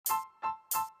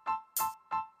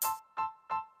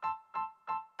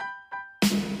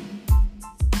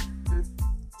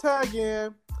Tag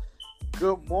in.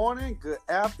 Good morning, good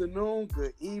afternoon,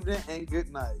 good evening, and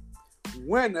good night.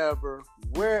 Whenever,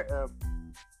 wherever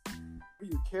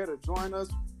you care to join us,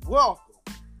 welcome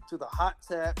to the Hot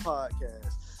Tag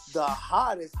Podcast. The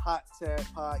hottest Hot Tag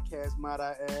Podcast, might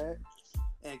I add.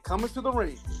 And coming to the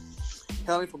ring,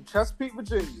 hailing from Chesapeake,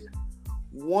 Virginia,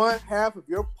 one half of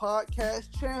your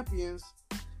podcast champions,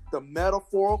 the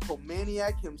metaphorical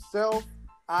maniac himself,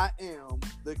 I am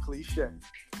the cliche.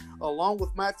 Along with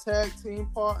my tag team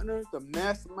partner, the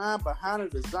mastermind behind the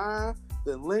design,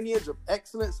 the lineage of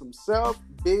excellence himself,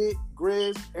 Big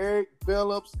Grizz Eric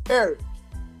Phillips. Eric,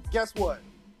 guess what?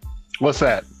 What's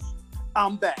that?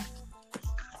 I'm back.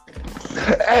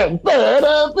 And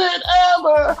better than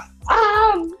ever,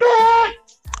 I'm back.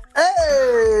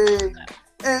 Hey!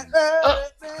 And better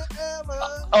than ever.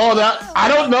 I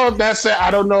don't know if that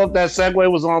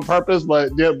segue was on purpose,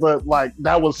 but like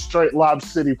that was straight Lob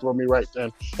City for me right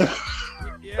then.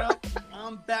 Yep,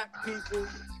 I'm back, people.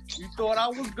 You thought I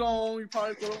was gone. You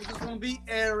probably thought it was just gonna be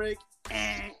Eric.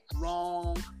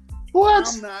 Wrong. What?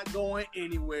 I'm not going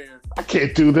anywhere. I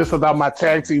can't do this without my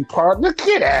tag team partner.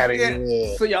 Get out of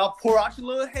here. So y'all pour out your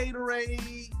little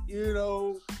haterade,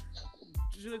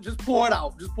 just pour it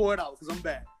out. Just pour it out, because I'm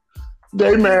back.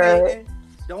 They man.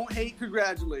 Don't hate,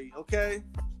 congratulate, okay?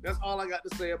 That's all I got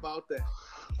to say about that.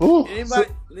 Ooh, if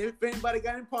anybody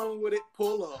got any problem with it,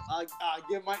 pull up. I'll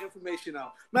give my information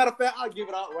out. Matter of fact, I'll give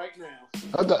it out right now.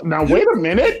 Now wait a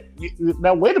minute.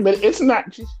 It's not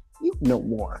just you no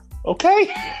more.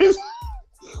 Okay?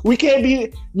 You can't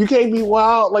be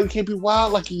wild like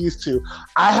you used to.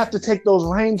 I have to take those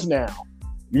reins now.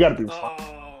 You gotta be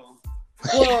well,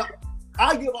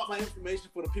 I give out my information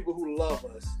for the people who love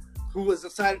us, who was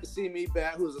excited to see me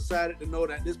back, who was excited to know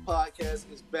that this podcast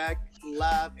is back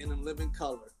live and in living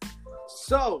color.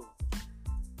 So,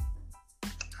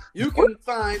 you can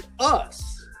find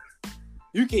us.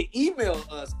 You can email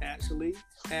us, actually,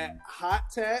 at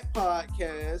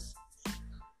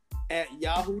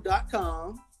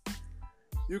hottagpodcast@yahoo.com.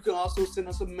 You can also send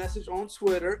us a message on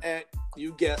Twitter at,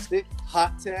 you guessed it,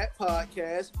 Hot Tag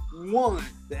Podcast 1.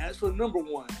 The actual number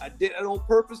 1. I did that on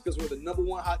purpose because we're the number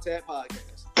 1 Hot Tag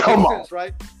Podcast. Come on. Makes sense,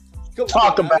 right?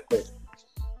 Talk about it.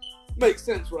 Makes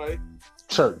sense, right?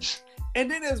 Church. And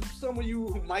then there's some of you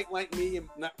who might like me and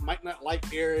might not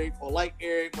like Eric, or like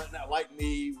Eric, might not like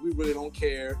me. We really don't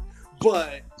care.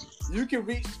 But you can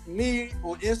reach me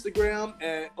on Instagram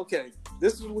at, okay,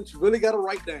 this is what you really got to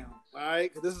write down. All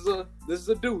right? Because this is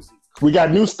a doozy. We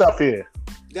got new stuff here.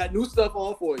 Got new stuff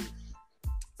all for you.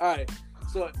 All right.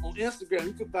 So on Instagram,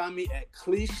 you can find me at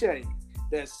Cliche.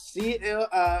 That's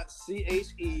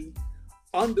CLICHE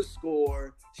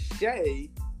 _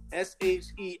 Shea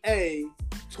SHEA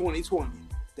 2020.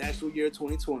 The actual year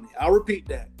 2020. I'll repeat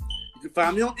that. You can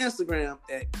find me on Instagram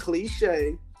at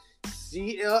Cliche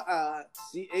CLICHE _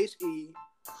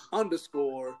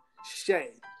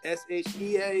 Shea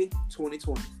SHEA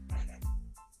 2020.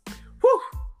 Whew.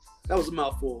 That was a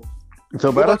mouthful. You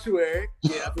feel What better? about you, Eric?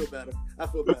 Yeah, I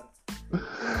feel better.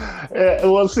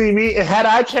 Well, see, had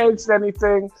I changed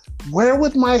anything, where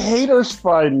would my haters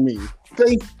find me?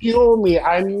 They fuel me.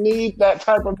 I need that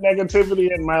type of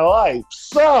negativity in my life.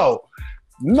 So,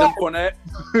 no. Cornette.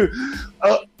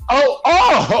 Well,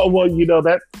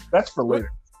 that's for later.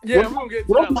 Yeah, we're going to get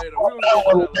to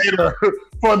that later.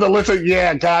 For the listen,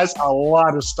 yeah, guys, a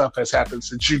lot of stuff has happened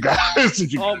since you guys.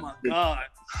 Oh, my God.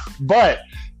 But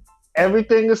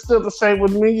everything is still the same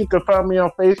with me. You can find me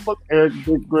on Facebook, Eric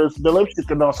Big Grizz Phillips. You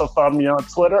can also find me on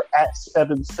Twitter at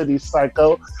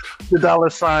 7citypsycho. The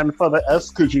 $ for the S,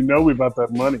 because we about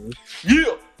that money.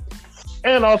 Yeah.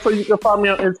 And also you can find me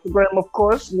on Instagram, of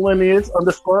course, lineage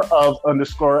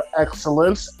 _of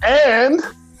 _excellence. And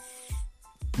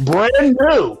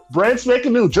brand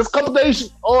spanking new, just a couple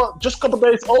days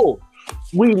old.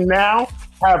 We now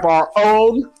have our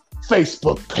own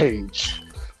Facebook page.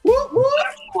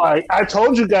 Right. I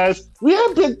told you guys, we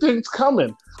have big things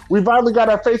coming. We've already got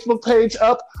our Facebook page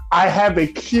up. I have a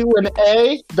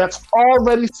Q&A that's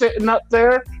already sitting up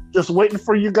there, just waiting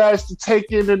for you guys to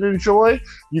take in and enjoy.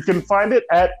 You can find it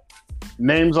at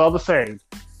names all the same,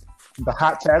 the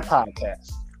Hot Tag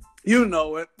Podcast. You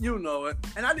know it.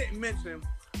 And I didn't mention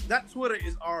that Twitter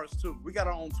is ours too. We got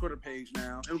our own Twitter page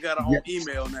now, and we got our own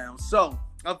email now. So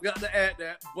I've got to add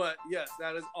that, but yes,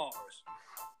 that is ours.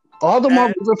 All the more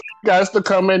reason for you guys to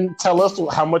come and tell us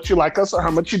how much you like us or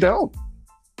how much you don't.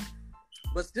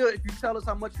 But still, if you tell us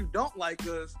how much you don't like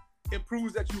us, it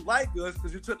proves that you like us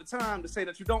because you took the time to say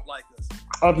that you don't like us.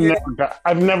 I've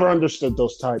never understood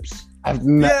those types. You're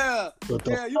gonna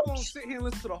sit here and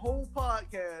listen to the whole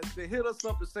podcast, then hit us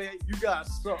up to say you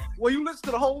guys suck. Well, you listen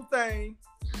to the whole thing,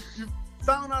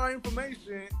 found out our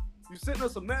information. You sent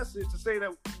us a message to say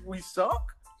that we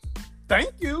suck.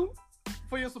 Thank you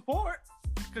for your support,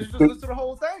 because you just listened to the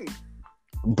whole thing.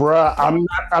 Bruh,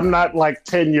 I'm not like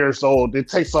 10 years old. It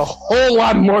takes a whole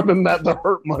lot more than that to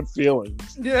hurt my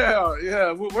feelings.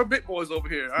 Yeah, we're big boys over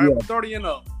here. All right, we're 30 and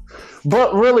up.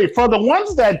 But really, for the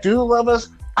ones that do love us,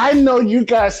 I know you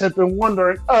guys have been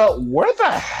wondering, where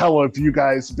the hell have you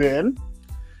guys been?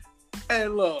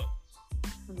 And look,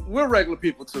 we're regular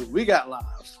people too. We got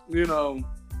lives, you know.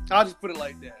 I'll just put it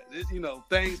like that.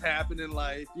 Things happen in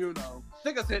life, I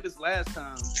think I said this last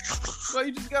time. Well,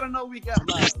 you just gotta know we got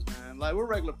lives, man. Like, we're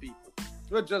regular people.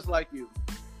 We're just like you.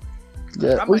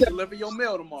 Yeah, I might deliver your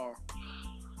mail tomorrow.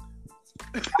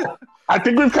 I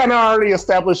think we've kind of already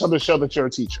established on the show that you're a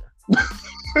teacher.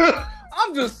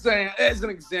 I'm just saying, as an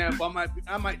example,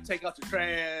 I might take out your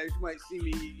trash. You might see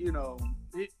me,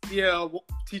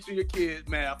 teaching your kids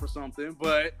math or something.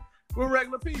 But we're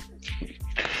regular people.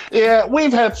 Yeah,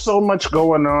 we've had so much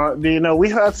going on.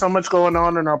 We've had so much going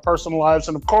on in our personal lives.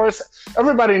 And of course,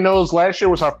 everybody knows last year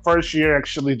was our first year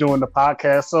actually doing the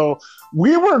podcast. So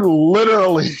we were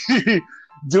literally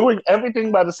doing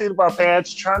everything by the seat of our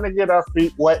pants, trying to get our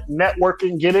feet wet,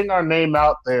 networking, getting our name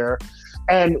out there.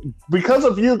 And because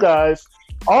of you guys,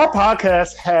 our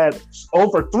podcast had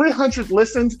over 300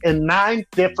 listens in 9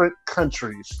 different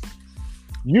countries.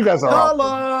 You guys are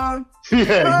awesome.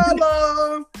 Yeah.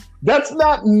 Hello. That's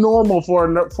not normal for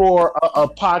a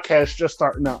podcast just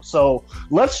starting out. So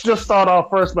let's just start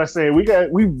off first by saying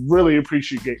we really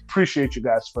appreciate you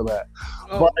guys for that.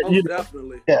 But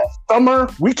definitely. Yeah, summer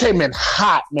we came in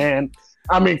hot, man.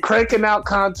 I mean, cranking out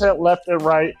content left and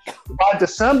right. By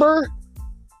December,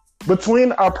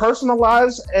 between our personal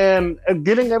lives and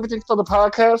getting everything for the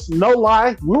podcast, no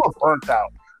lie, we were burnt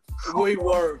out. We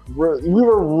were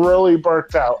really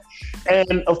burnt out.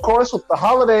 And of course, with the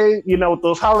holiday, with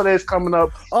those holidays coming up.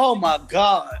 Oh my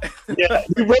God. Yeah,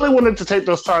 we really wanted to take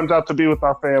those times out to be with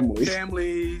our families.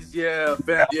 Families,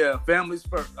 families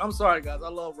first. I'm sorry, guys. I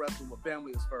love wrestling, but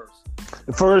family is first.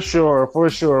 For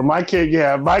sure. My kid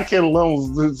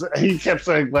alone, he kept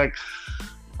saying, like,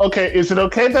 okay, is it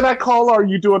okay that I call, or are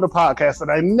you doing the podcast?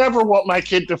 And I never want my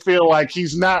kid to feel like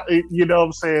he's not,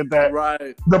 that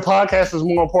right. The podcast is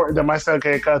more important than my son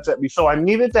can contact me. So I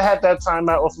needed to have that time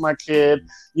out with my kid.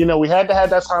 We had to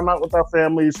have that time out with our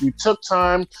families. We took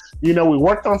time. We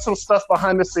worked on some stuff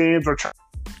behind the scenes.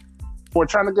 We're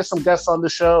trying to get some guests on the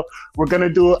show. We're going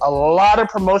to do a lot of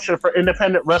promotion for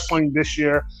independent wrestling this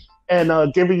year.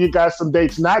 And giving you guys some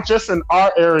dates, not just in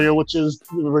our area, which is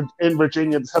in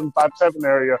Virginia, the 757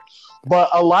 area, but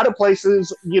a lot of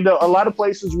places, we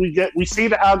see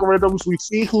the algorithms, we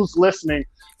see who's listening.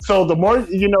 So the more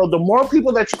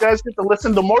people that you guys get to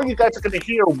listen, the more you guys are going to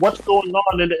hear what's going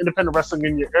on in the independent wrestling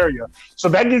in your area. So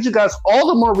that gives you guys all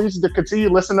the more reason to continue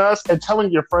listening to us and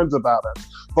telling your friends about us.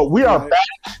 But we are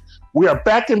back. We are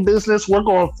back in business. We're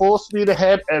going full speed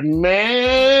ahead. And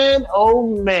man,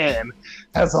 oh man,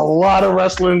 has a lot of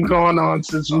wrestling going on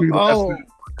since we left.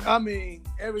 I mean,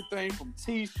 everything from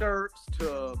T-shirts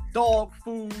to dog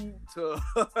food to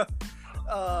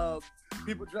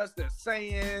people dressed as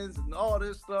Saiyans and all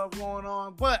this stuff going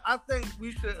on. But I think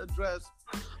we should address,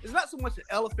 it's not so much an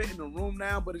elephant in the room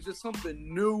now, but it's just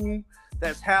something new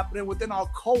that's happening within our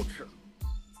culture.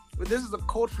 But this is a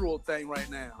cultural thing right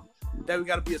now that we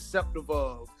got to be acceptive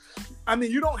of. I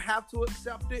mean, you don't have to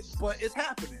accept it, but it's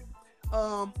happening.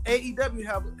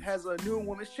 AEW has a new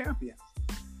women's champion.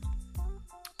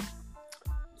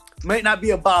 May not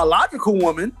be a biological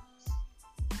woman,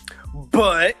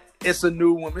 but it's a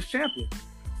new women's champion.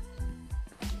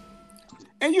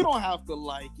 And you don't have to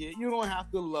like it. You don't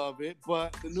have to love it,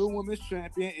 but the new women's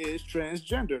champion is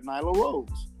transgender, Nyla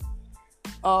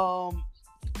Rose.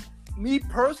 Me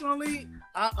personally,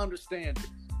 I understand it.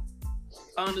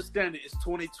 It's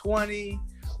 2020.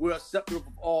 We're accepting of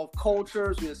all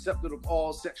cultures. We're accepting of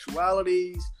all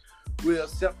sexualities. We're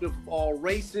accepting of all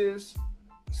races.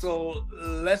 So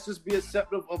let's just be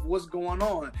accepting of what's going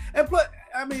on. And plus,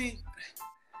 I mean,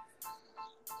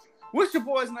 what's your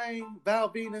boy's name? Val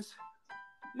Venus.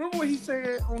 Remember what he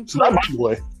said on Twitter? Not my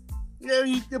boy. Yeah,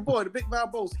 your boy, the big Val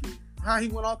Boski. How he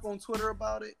went off on Twitter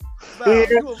about it. Val,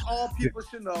 you of all people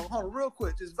should know. Hold on, real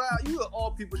quick. Just Val, you of all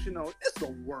people should know. It's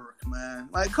a work, man.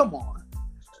 Like, come on.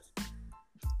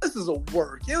 This is a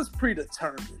work. It was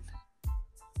predetermined.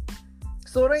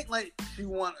 So it ain't like she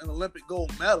won an Olympic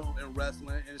gold medal in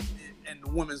wrestling and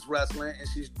women's wrestling, and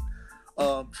she's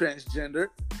transgender.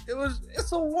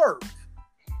 It's a work.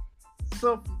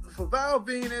 So for Val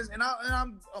Venus, and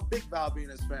I'm a big Val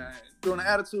Venus fan. During the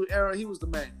Attitude Era, he was the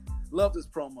man. Loved his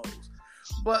promos.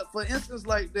 But for instance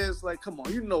like this, like, come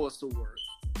on, you know it's a work.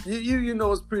 You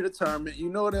know it's predetermined. You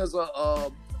know there's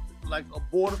a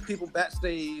board of people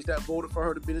backstage that voted for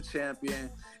her to be the champion.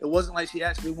 It wasn't like she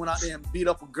actually went out there and beat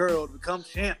up a girl to become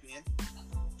champion.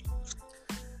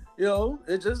 You know,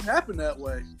 it just happened that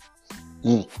way.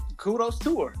 Kudos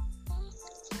to her.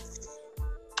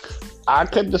 I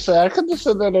couldn't say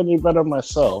that any better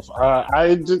myself.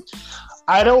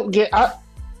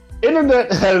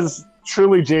 Internet has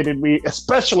truly jaded me,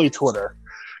 especially Twitter.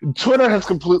 Twitter has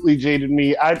completely jaded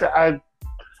me. I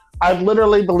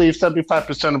literally believe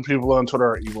 75% of people on Twitter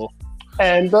are evil,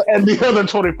 and the other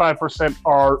 25%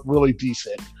 are really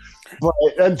decent. But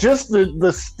just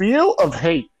the spiel of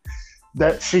hate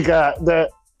that she got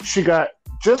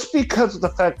just because of the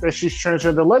fact that she's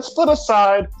transgender. Let's put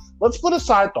aside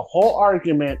the whole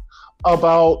argument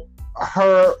about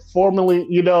her formerly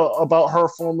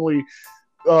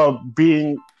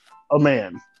being a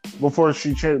man before she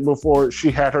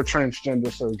had her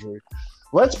transgender surgery.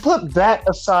 Let's put that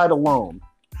aside alone.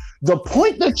 The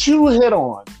point that you hit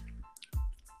on,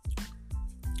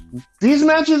 these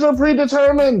matches are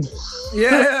predetermined.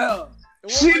 Yeah.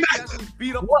 She actually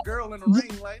beat up a girl in the ring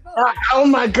like no. Oh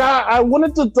my God. I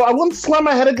wanted to slam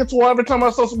my head against the wall every time I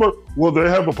saw somebody. Well, they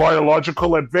have a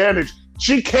biological advantage.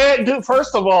 She can't do,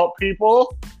 first of all,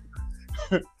 people,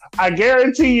 I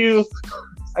guarantee you,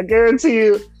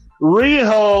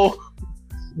 Riho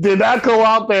did not go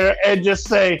out there and just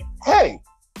say, hey,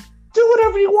 do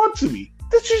whatever you want to me.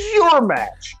 This is your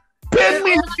match. Pin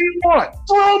me if you want.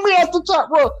 Throw me off the top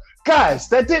rope. Guys,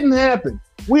 that didn't happen.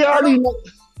 We already know.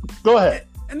 Go ahead.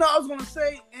 And no, I was going to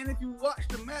say, and if you watch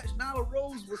the match, Nyla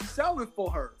Rose was selling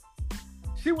for her.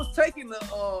 She was taking the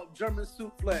German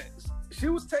suplex. She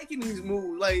was taking these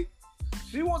moves. Like,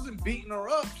 she wasn't beating her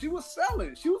up. She was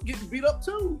selling. She was getting beat up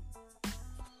too.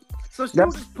 So she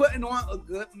was just putting on a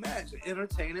good match, an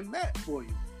entertaining match for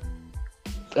you.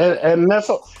 And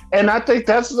I think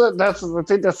that's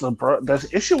the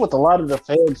issue with a lot of the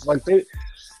fans. Like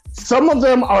some of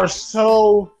them are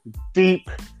so deep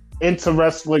into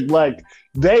wrestling, like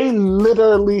they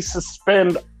literally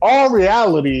suspend all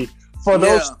reality for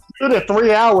those 2 to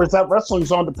 3 hours that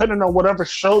wrestling's on, depending on whatever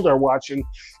show they're watching.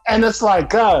 And it's like,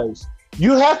 guys,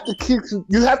 you have to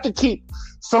keep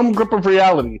some grip of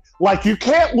reality. Like, you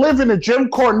can't live in a Jim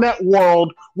Cornette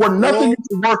world where nothing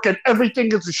is work and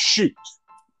everything is a shoot.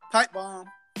 Pipe bomb.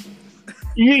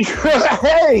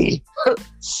 Hey,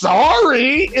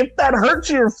 sorry if that hurts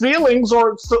your feelings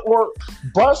or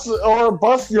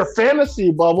bust your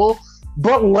fantasy bubble,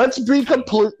 but let's be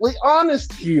completely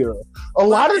honest here.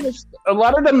 Almost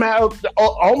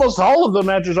all of the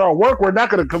matches are work. We're not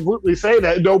going to completely say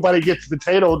that nobody gets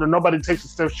potatoed or nobody takes a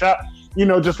stiff shot,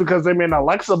 just because they may not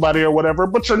like somebody or whatever.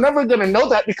 But you're never going to know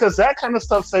that because that kind of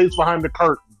stuff stays behind the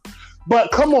curtain.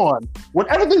 But come on, when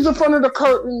everything's in front of the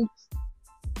curtain,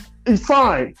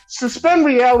 fine. Suspend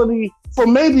reality for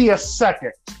maybe a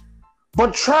second,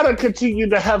 but try to continue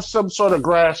to have some sort of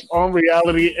grasp on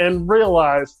reality and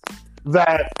realize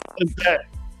that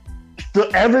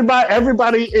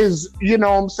everybody is,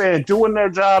 doing their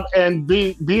job and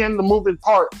being the moving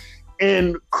part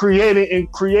in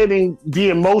creating the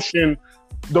emotion,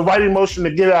 the right emotion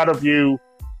to get out of you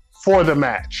for the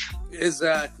match.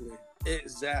 Exactly.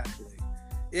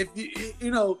 If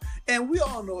you and we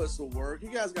all know it's a work. You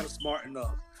guys got to smarten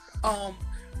up.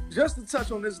 Just to touch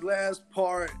on this last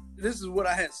part, this is what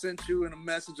I had sent you in a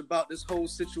message about this whole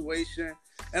situation,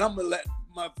 and I'm gonna let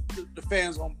the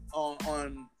fans on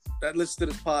that listen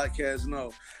to this podcast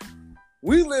know.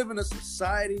 We live in a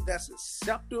society that's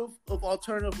acceptive of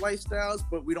alternative lifestyles,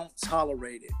 but we don't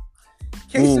tolerate it.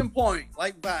 Case in point,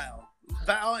 like Val,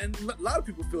 and a lot of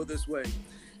people feel this way.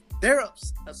 They're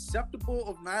acceptable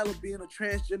of Nyla being a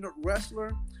transgender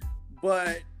wrestler,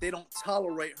 but they don't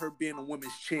tolerate her being a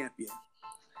women's champion,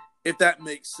 if that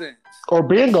makes sense. Or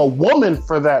being a woman,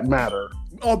 for that matter.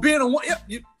 Or being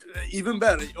even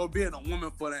better, or being a woman,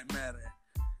 for that matter.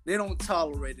 They don't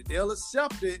tolerate it. They'll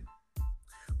accept it,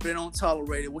 but they don't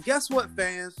tolerate it. Well, guess what,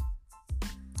 fans?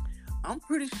 I'm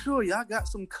pretty sure y'all got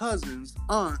some cousins,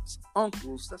 aunts,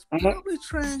 uncles that's probably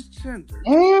transgender.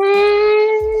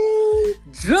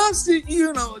 Just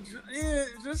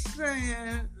just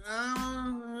saying.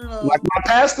 Like my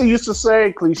pastor used to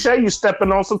say, cliche, you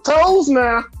stepping on some toes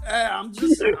now. Hey, I'm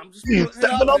just stepping on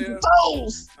some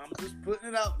toes. I'm just putting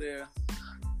it out there.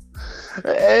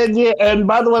 And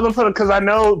by the way,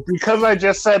 because I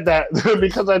just said that,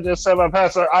 because I just said my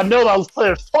pastor, I know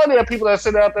there's plenty of people that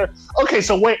sit out there. Okay,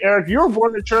 so wait, Eric, you're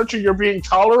born in church and you're being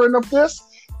tolerant of this?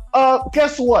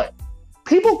 Guess what?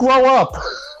 People grow up.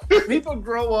 People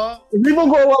grow up.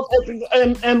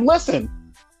 And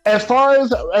listen, as far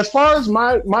as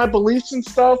my beliefs and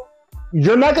stuff,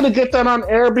 You're not going to get that on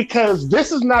air because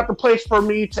this is not the place for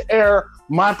me to air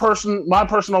my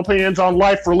personal opinions on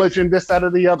life, religion, this, that, or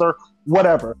the other,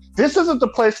 whatever. This isn't the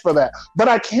place for that. But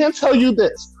I can tell you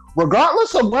this.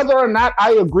 Regardless of whether or not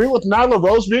I agree with Nyla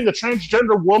Rose being a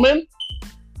transgender woman,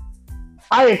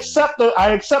 I accept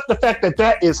the fact that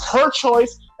that is her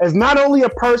choice as not only a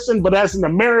person, but as an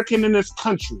American in this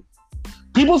country.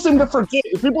 People seem to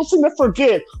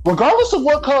forget, regardless of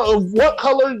what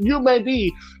color you may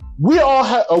be, we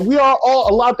are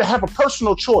all allowed to have a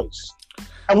personal choice.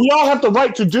 And we all have the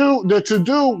right to do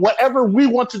whatever we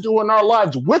want to do in our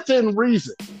lives within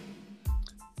reason.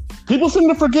 People seem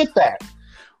to forget that.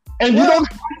 And you don't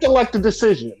have to like the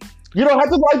decision. You don't have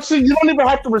to you don't even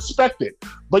have to respect it.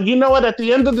 But you know what? At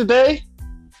the end of the day,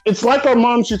 it's like our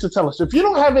moms used to tell us, if you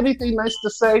don't have anything nice to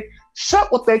say,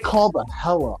 shut what they call the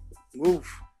hell up.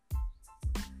 Oof.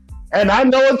 And I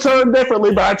know it turned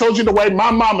differently, but I told you the way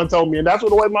my mama told me, and that's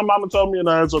the way my mama told me, and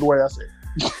that's the way I said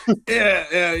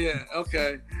it. Yeah.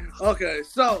 Okay.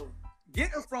 So,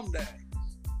 getting from that,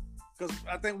 because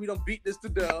I think we don't beat this to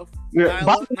death. Yeah.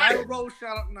 Nyla Rose,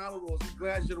 shout out to Nyla Rose. I'm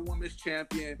glad you're the women's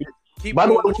champion. Keep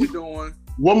doing what you're doing.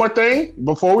 One more thing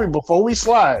before we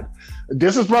slide.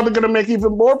 This is probably going to make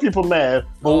even more people mad.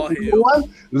 But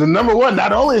number one,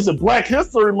 not only is it Black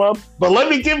History Month, but let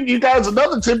me give you guys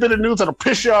another tidbit of news that'll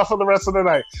piss you off for the rest of the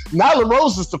night. Nyla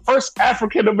Rose is the first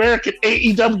African American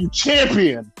AEW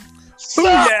champion.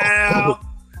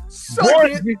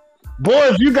 Boy,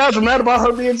 if you guys are mad about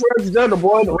her being transgender,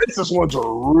 boy, the racist ones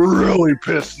are really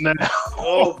pissed now.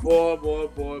 Oh boy.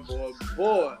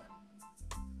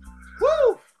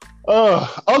 Woo!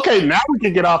 Okay, now we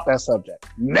can get off that subject.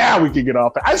 I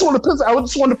just want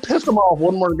to piss them off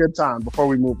one more good time before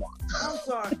we move on. I'm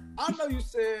sorry. I know you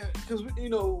said, because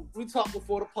we talked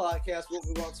before the podcast what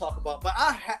we're going to talk about, but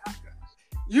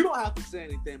you don't have to say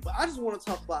anything, but I just want to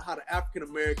talk about how the African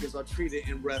Americans are treated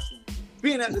in wrestling.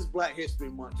 Being at this Black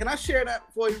History Month, can I share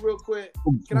that for you real quick?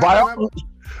 By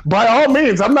all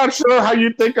means, I'm not sure how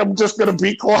you think I'm just going to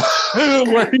be quiet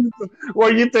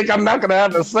where you think I'm not going to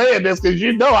have to say this, because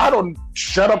I don't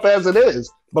shut up as it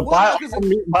is. But by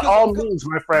all means,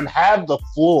 my friend, have the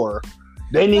floor.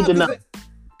 They need to know.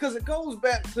 Because it goes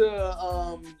back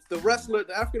to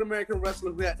the African American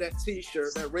wrestler who had that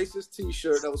T-shirt, that racist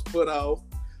T-shirt that was put out.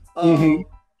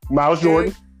 Miles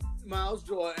Jordan.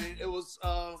 It was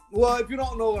if you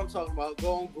don't know what I'm talking about,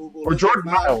 go on Google. Or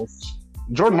Jordan Miles.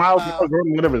 Jordan Miles,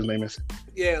 whatever his name is.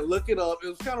 Yeah, look it up. It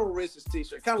was kind of a racist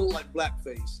T-shirt, kind of like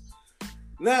blackface.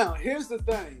 Now, here's the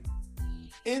thing.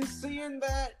 In seeing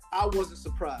that, I wasn't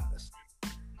surprised.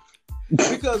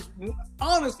 Because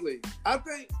honestly,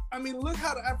 look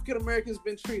how the African Americans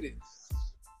been treated.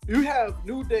 You have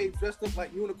New Day dressed up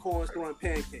like unicorns throwing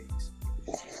pancakes.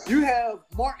 You have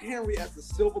Mark Henry as the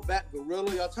silverback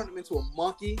gorilla. Y'all turned him into a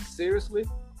monkey. Seriously?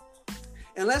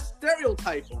 And let's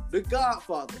stereotype him. The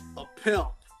Godfather, a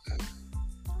pimp.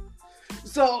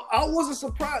 So I wasn't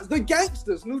surprised. The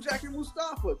Gangsters, New Jack and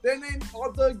Mustafa, their names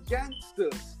are the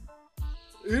Gangsters.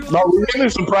 Are we really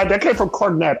surprised? That came from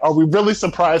Cornette. Are we really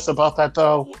surprised about that,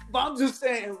 though? But I'm just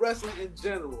saying, in wrestling in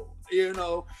general,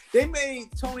 they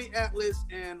made Tony Atlas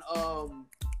and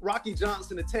Rocky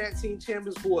Johnson the tag team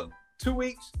champions for what, 2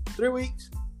 weeks, 3 weeks,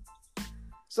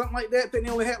 something like that. Then they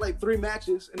only had like 3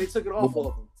 matches, and they took it off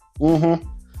of them.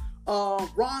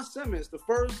 Ron Simmons, the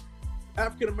first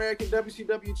African American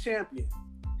WCW champion.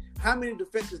 How many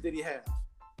defenses did he have?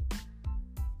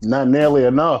 Not nearly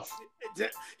enough.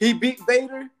 He beat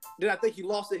Vader. Then I think he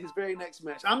lost it his very next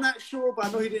match. I'm not sure, but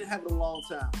I know he didn't have it a long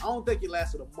time. I don't think it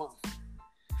lasted a month.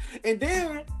 And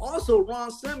then also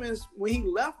Ron Simmons, when he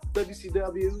left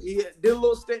WCW, he did a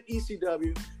little stint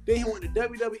ECW. Then he went to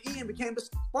WWE and became a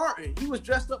Spartan. He was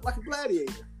dressed up like a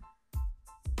gladiator.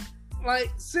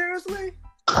 Like, seriously?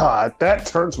 God, that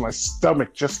turns my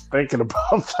stomach just thinking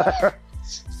about that.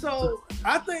 So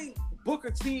I think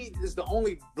Booker T is the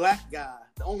only black guy,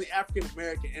 the only African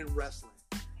American in wrestling.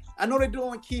 I know they're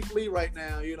doing Keith Lee right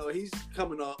now. He's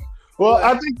coming up. Well,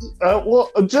 I think. No,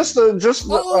 it doesn't.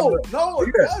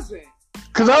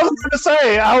 Because I was going to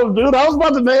say, I was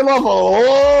about to name off a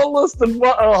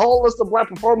whole list of black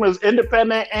performers,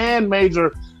 independent and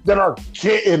major, that are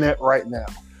getting it right now.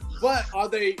 But are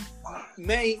they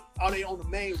on the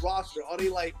main roster? Are they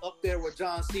like up there where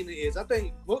John Cena is? I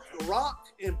think Rock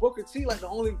and Booker T like the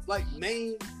only like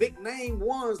main big name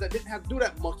ones that didn't have to do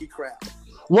that monkey crap.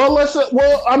 Well, let's stay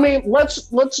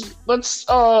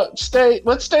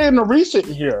in the recent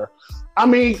here. I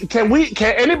mean, can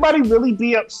anybody really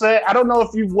be upset? I don't know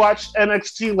if you've watched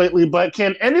NXT lately, but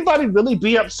can anybody really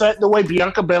be upset the way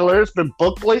Bianca Belair has been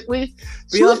booked lately?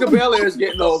 Bianca Belair is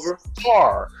getting over.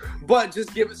 Star. But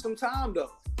just give it some time,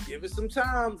 though. Give it some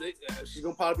time. She's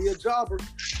going to probably be a jobber.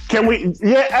 Can we?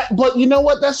 Yeah, but you know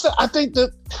what? I think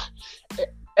that,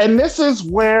 and this is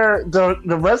where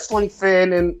the wrestling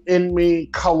fan in me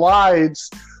collides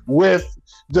with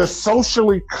the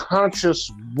socially conscious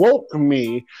woke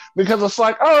me, because it's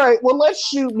like, all right, well, let's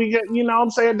shoot. You know what I'm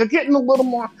saying? They're getting a little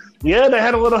more. Yeah, they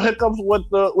had a little hiccups with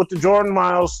the Jordan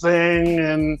Miles thing,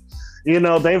 and you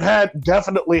know they've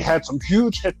definitely had some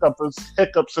huge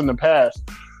hiccups in the past.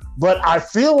 But I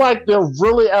feel like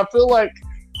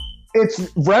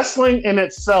it's wrestling in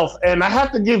itself, and I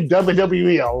have to give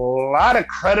WWE a lot of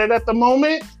credit at the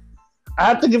moment. I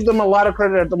have to give them a lot of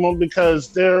credit at the moment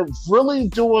because they're really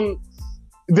doing.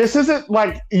 This isn't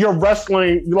like you're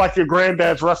wrestling like your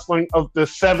granddad's wrestling of the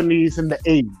 70s and the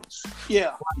 80s.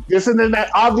 Yeah. This isn't that.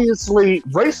 Obviously,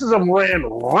 racism ran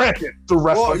rampant through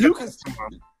wrestling. Well, you can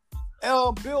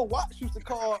Bill Watts used to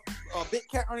call Big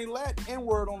Cat Ernie Ladd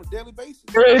N-word on a daily basis.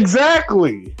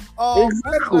 Exactly.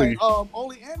 Exactly.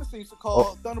 Ole Anderson used to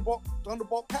call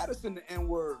Thunderbolt Patterson the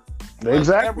N-word.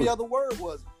 Exactly. Every other word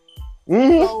was.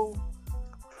 Mm-hmm.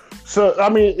 So I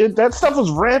mean, that stuff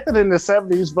was rampant in the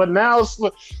 70s, but now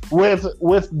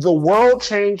with the world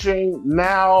changing,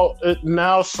 now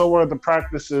so are the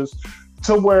practices,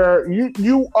 to where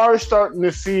you are starting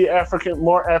to see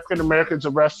more African American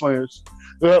wrestlers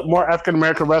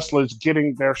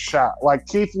getting their shot. Like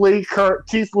Keith Lee, current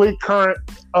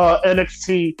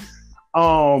NXT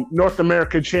North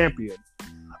American champion.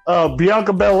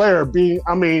 Bianca Belair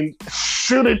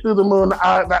shooting through the moon.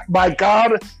 My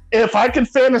God, if I can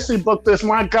fantasy book this,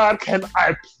 my God, can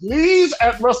I please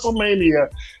at WrestleMania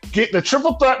get the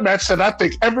triple threat match that I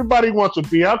think everybody wants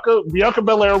with Bianca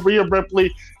Belair, Rhea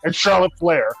Ripley, and Charlotte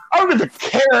Flair. I don't even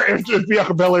care if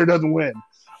Bianca Belair doesn't win.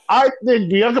 I think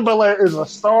Bianca Belair is a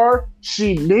star.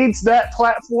 She needs that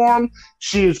platform.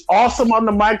 She is awesome on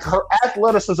the mic. Her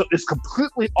athleticism is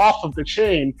completely off of the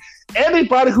chain.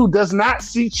 Anybody who does not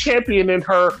see champion in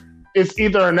her is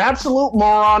either an absolute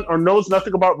moron or knows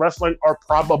nothing about wrestling, or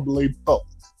probably both.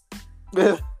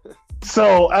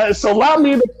 So allow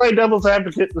me to play devil's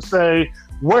advocate to say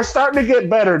we're starting to get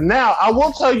better. Now, I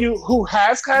will tell you who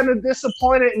has kind of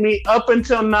disappointed me up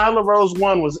until Nyla Rose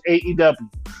won was AEW.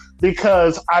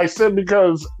 Because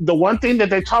the one thing that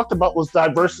they talked about was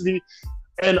diversity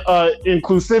and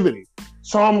inclusivity.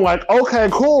 So I'm like, okay,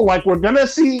 cool. Like, we're going to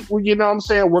see, you know what I'm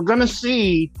saying? We're going to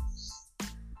see,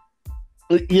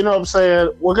 you know what I'm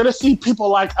saying? We're going to see people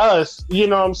like us, you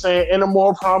know what I'm saying, in a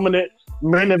more prominent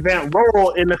main event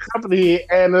role in the company.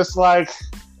 And it's like,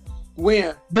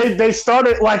 when they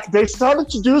started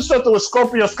to do something with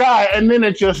Scorpio Sky, and then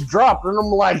it just dropped, and I'm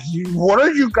like, what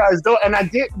are you guys doing? And I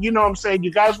get, you know what I'm saying,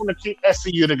 you guys want to keep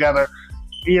SCU together,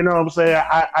 you know what I'm saying,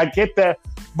 I get that,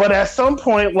 but at some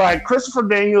point, like, Christopher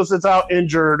Daniels is out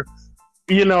injured,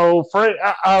 you know,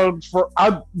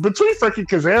 between Frankie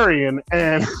Kazarian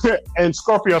and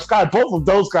Scorpio Sky, both of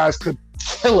those guys could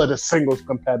kill it as singles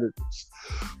competitors,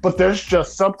 but there's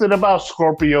just something about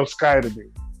Scorpio Sky to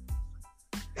me.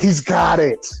 He's got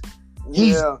it.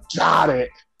 Got it.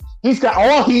 He's got,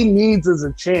 all he needs is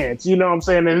a chance. You know what I'm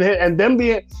saying? And them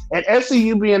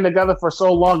SCU being together for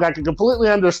so long, I can completely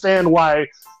understand why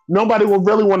nobody will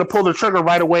really want to pull the trigger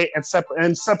right away and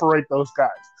separate those guys.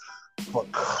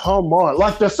 But come on,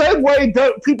 like the same way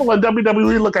people in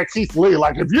WWE look at Keith Lee.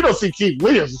 Like, if you don't see Keith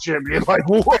Lee as a champion, like,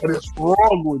 what is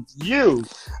wrong with you?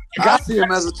 I see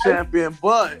him as a champion,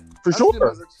 but for sure, I see him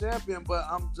as a champion, but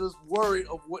I'm just worried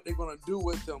of what they're gonna do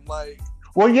with him. Like,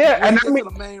 well, yeah, and I mean,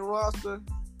 the main roster.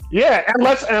 Yeah, and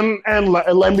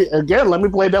let me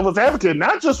play devil's advocate.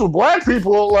 Not just with black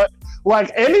people,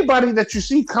 like anybody that you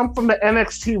see come from the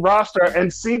NXT roster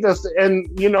and see this, and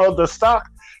you know the stock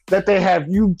that they have,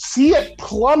 you see it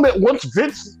plummet once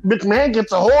Vince McMahon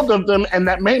gets a hold of them, and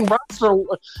that main roster.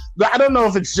 I don't know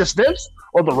if it's just Vince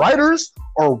or the writers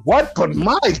or what, but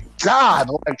my God,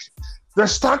 like, their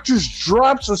stock just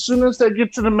drops as soon as they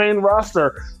get to the main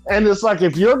roster. And it's like,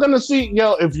 if you're going to treat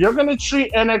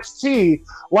NXT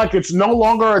like it's no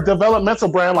longer a developmental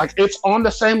brand, like it's on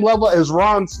the same level as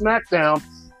Raw and SmackDown,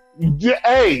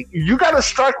 you got to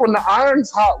strike when the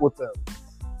iron's hot with them.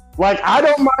 Like, I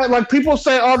don't mind, like people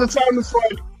say all the time, it's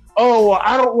like, oh,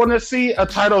 I don't want to see a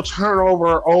title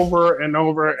turnover over and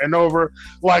over and over.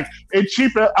 Like,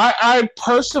 I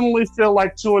personally feel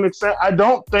like, to an extent, I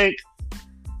don't think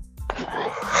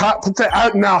hot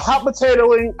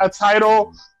potatoing a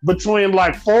title between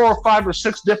like 4 or 5 or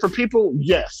 6 different people,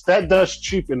 yes, that does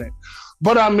cheapen it.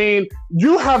 But I mean,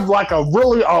 you have like a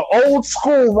really old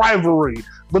school rivalry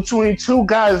between two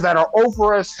guys that are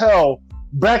over as hell,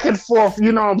 back and forth,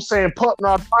 you know what I'm saying, putting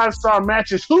on 5-star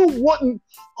matches. Who wouldn't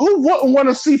want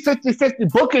to see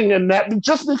 50-50 booking in that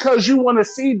just because you want to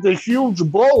see the huge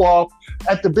blow off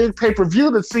at the big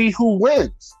pay-per-view to see who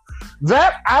wins?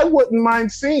 That I wouldn't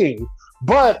mind seeing.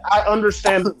 But I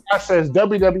understand the process.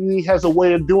 WWE has a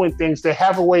way of doing things. They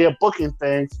have a way of booking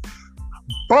things.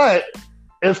 But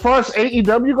as far as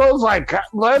AEW goes, like,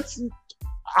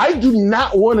 I do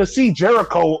not want to see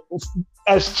Jericho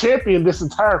as champion this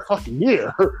entire fucking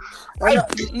year.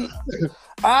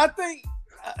 I think,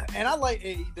 and I like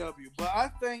AEW, but I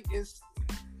think it's,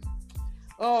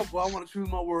 oh, boy, I want to choose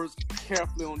my words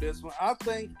carefully on this one. I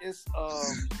think it's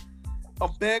a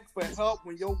beg for help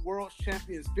when your world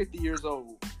champion is 50 years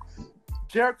old.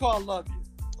 Jericho, I love you.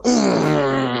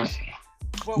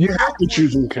 You have to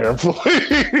choose them carefully.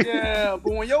 Yeah,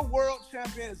 but when your world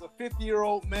champion is a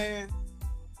 50-year-old man,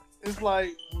 it's like,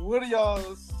 what are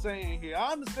y'all saying here?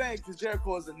 I understand Chris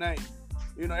Jericho is a name.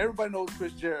 You know, everybody knows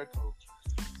Chris Jericho.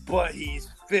 But he's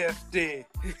 50.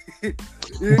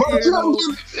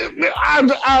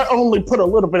 I only put a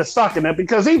little bit of stock in that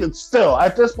because even still,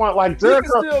 at this point, like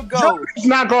Jericho's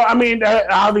not going. I mean,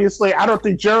 obviously, I don't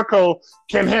think Jericho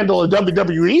can handle a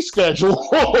WWE schedule.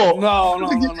 No.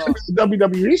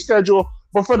 WWE schedule,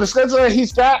 but for the schedule that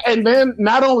he's got, and then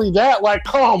not only that, like,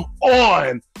 come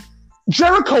on,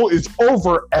 Jericho is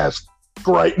over as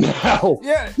right now.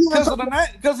 Yeah, because of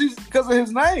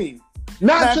his name.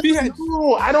 I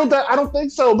don't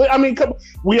think so. But I mean,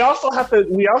 we also have to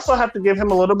give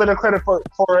him a little bit of credit for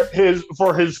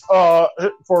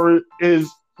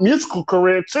his musical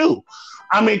career too.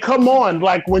 I mean, come on,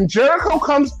 like when Jericho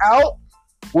comes out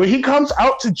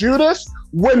to Judas,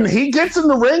 when he gets in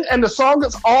the ring and the song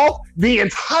is off, the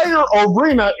entire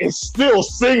arena is still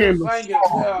singing the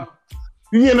song. Yeah.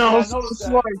 You know, it's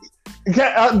like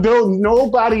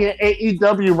nobody in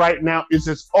AEW right now is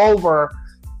as over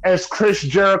as Chris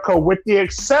Jericho, with the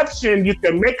exception, you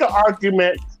can make an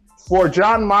argument for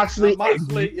Jon Moxley.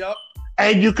 Yep.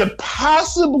 And you could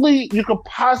possibly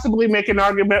make an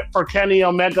argument for Kenny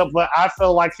Omega, but I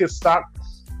feel like his stock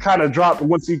kind of dropped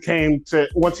once he came to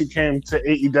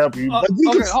AEW.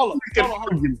 Hold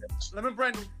on. Let me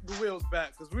bring the wheels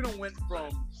back because we don't went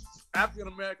from African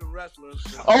American wrestlers.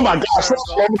 Oh my gosh,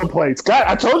 all over the place. God,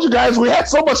 I told you guys we had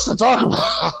so much to talk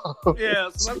about. Yeah,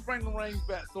 so let's bring the reins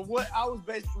back. So what I was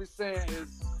basically saying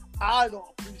is I don't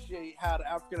appreciate how the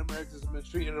African Americans have been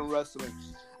treated in wrestling.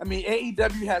 I mean,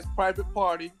 AEW has Private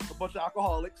Party, a bunch of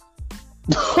alcoholics.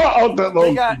 They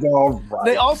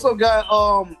also got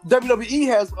WWE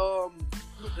has the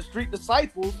Street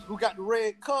Disciples who got the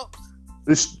red cups.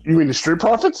 You mean the Street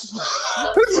Profits?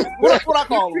 That's what I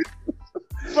call them.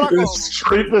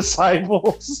 Street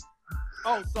Disciples.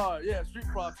 Oh, sorry. Yeah, Street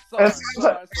Profits.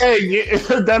 Sorry. Hey,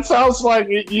 that sounds like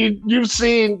you've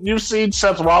seen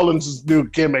Seth Rollins' new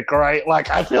gimmick, right? Like,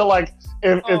 I feel like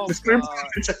if the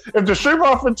Street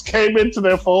Profits came into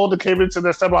their fold and came into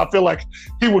their stable, I feel like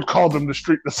he would call them the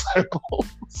Street Disciples.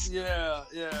 Yeah.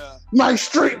 My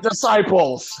Street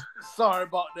Disciples. Sorry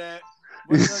about that.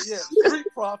 But Street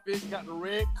Profits got the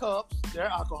red cups. They're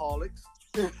alcoholics.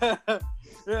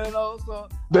 You know, so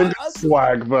they've got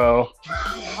swag though.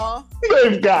 Huh?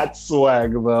 They've got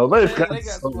swag though. They've got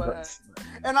swag.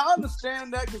 And I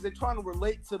understand that because they're trying to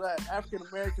relate to that African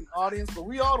American audience, but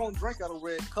we all don't drink out of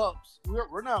red cups.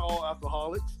 We're not all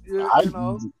alcoholics. You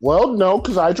know? Well, no,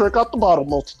 because I drink out the bottle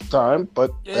most of the time, but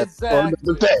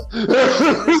exactly.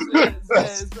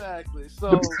 Exactly. So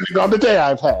depending on the day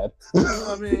I've had.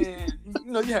 I mean,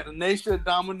 you had the Nation of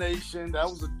Domination. That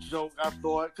was a joke, I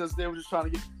thought, because they were just trying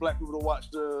to get black people to watch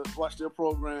their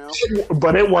program.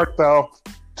 But it worked though,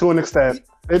 to an extent.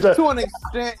 To an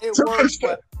extent, it worked.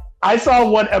 But I saw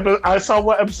one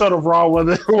episode of Raw when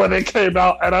it came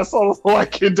out, and I saw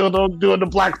like you doing the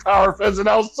Black Power fist, and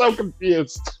I was so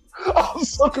confused. I was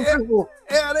so confused.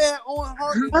 Yeah, they had Owen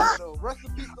Hart in there, though. Rest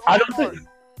in peace to Owen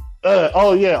Hart.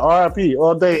 Oh yeah, R.I.P.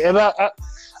 all day. And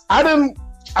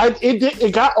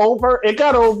it got over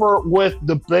with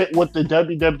the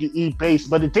WWE base,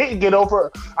 but it didn't get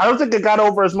over. I don't think it got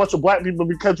over as much with black people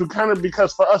because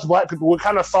for us black people, we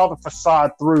kind of saw the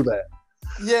facade through that.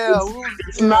 Yeah,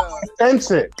 it's not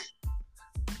authentic.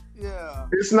 Yeah,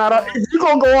 it's not. If you're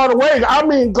gonna go all the way, I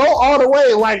mean, go all the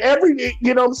way. Like every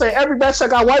match that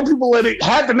got white people in it,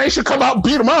 had the Nation come out and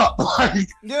beat them up. Like,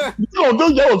 yeah, if you're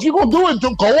gonna do it,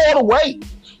 go all the way.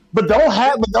 But don't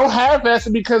have that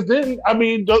because then I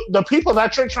mean the people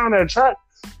that you're trying to attract,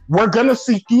 we're gonna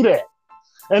see through that.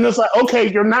 And it's like, okay,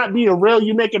 you're not being real.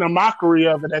 You're making a mockery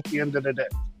of it at the end of the day.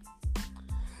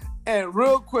 And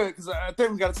real quick, because I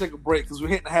think we got to take a break because we're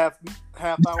hitting the half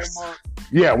hour mark.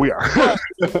 Yeah, we are.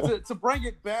 But to bring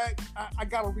it back, I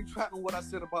got to retract on what I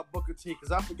said about Booker T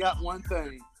because I forgot one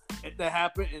thing that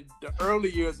happened in the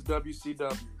early years of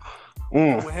WCW.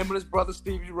 With him and his brother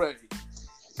Stevie Ray.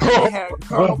 They had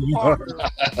Colonel Parker.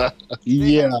 Had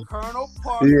Colonel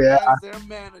Parker as their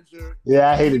manager. Yeah,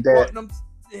 I hated that.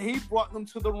 He brought them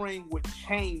to the ring with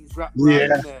chains wrapped around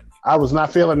their neck. I was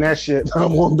not feeling that shit.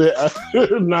 Not one bit.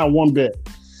 Not one bit.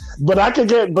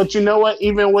 But you know what?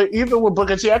 Even with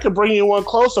Booker T, I could bring you one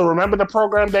closer. Remember the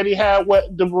program that he had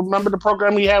with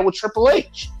Triple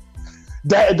H?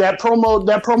 That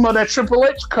promo that Triple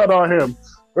H cut on him.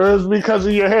 It was because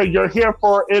of your hair. You're here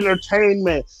for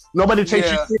entertainment. Nobody takes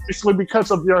you seriously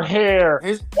because of your hair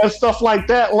and stuff like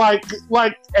that.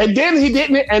 And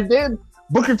then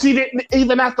Booker T didn't,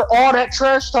 even after all that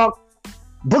trash talk,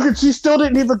 Booker T still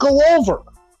didn't even go over.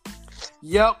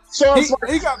 Yep. So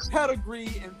he got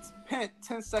pedigree and pent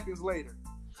 10 seconds later.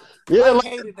 Yeah, I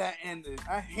hated that ending.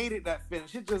 I hated that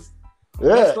finish. It just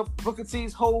messed up Booker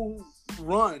T's whole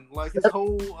run, like his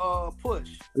whole push.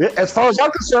 Yeah, as far as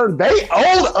I'm concerned, they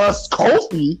owed us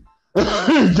Kofi.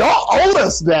 Y'all owed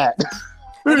us that.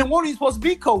 And it wasn't even supposed to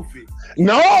be Kofi.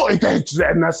 No, and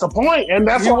that's the point. And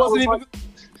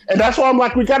that's why I'm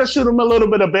like, we got to shoot him a little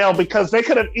bit of bail because they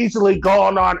could have easily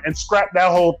gone on and scrapped that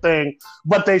whole thing.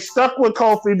 But they stuck with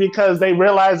Kofi because they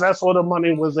realized that's where the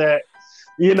money was at.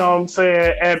 You know what I'm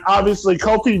saying? And obviously,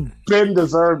 Kofi Ben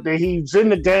deserved it. He's in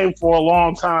the game for a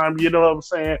long time. You know what I'm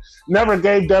saying? Never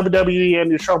gave WWE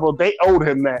any trouble. They owed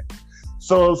him that.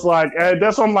 So it's like,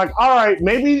 that's what I'm like, all right,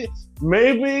 maybe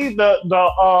the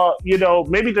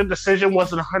decision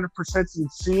wasn't 100%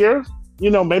 sincere.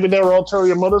 You know, maybe there were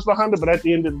ulterior motives behind it, but at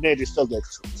the end of the day, they still gave it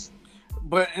to us.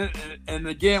 But, and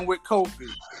again, with Kofi,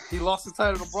 he lost the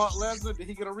title to Brock Lesnar. Did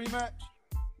he get a rematch?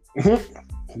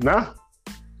 Nah.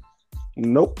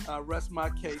 Nope. I rest my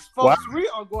case. Folks, we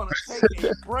are going to take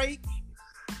a break.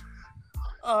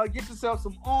 Get yourself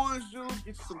some orange juice,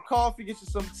 get you some coffee, get you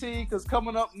some tea, because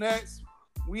coming up next,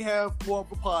 we have more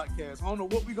of a podcast. I don't know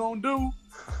what we're going to do.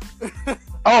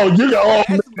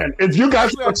 Man. If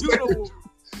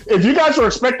you guys were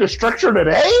expecting structure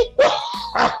today?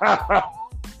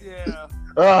 Yeah.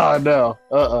 Oh, no.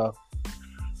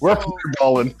 We're free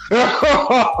balling.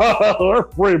 We're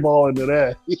free balling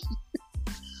today.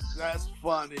 That's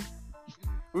funny.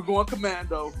 We're going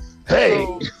commando. Hey.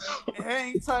 So,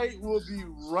 hang tight. We'll be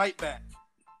right back.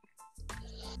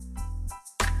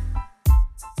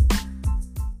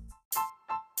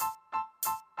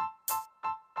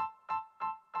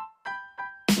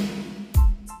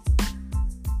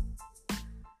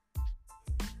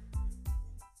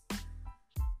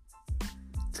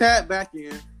 Tad back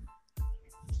in.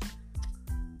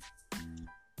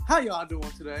 How y'all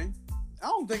doing today? I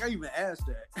don't think I even asked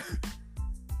that.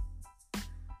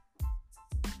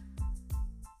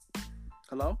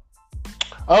 Hello?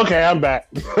 Okay, I'm back.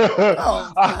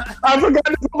 I forgot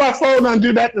to put my phone on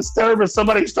Do Not Disturb and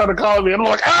somebody started calling me and I'm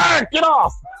like, get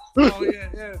off! Oh,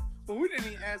 yeah. But we didn't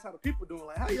even ask how the people doing.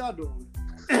 Like, how y'all doing?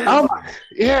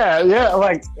 Yeah.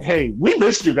 Like, hey, we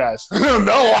missed you guys. We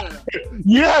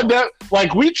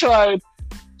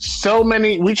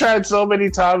tried so many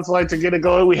times, like, to get it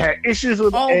going. We had issues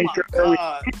with Anchor. We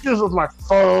had issues with my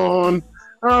phone.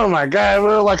 Oh my God. We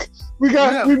were like, we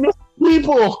missed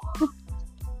people.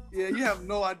 Yeah, you have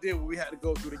no idea what we had to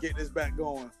go through to get this back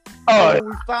going. When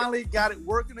we finally got it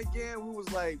working again, we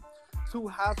was like two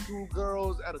high school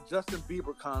girls at a Justin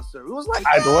Bieber concert. It was like,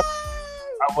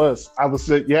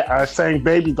 I sang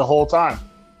Baby the whole time.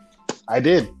 I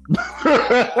did.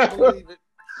 I believe it.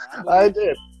 I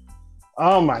did.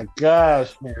 Oh my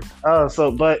gosh, man.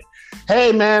 But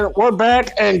hey, man, we're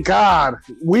back, and God,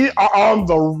 we are on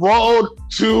the road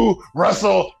to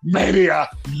WrestleMania.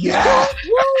 Yeah.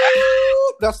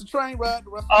 That's the train ride.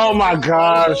 Oh my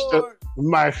gosh,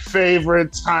 my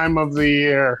favorite time of the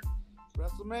year.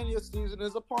 WrestleMania season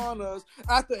is upon us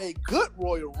after a good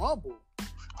Royal Rumble.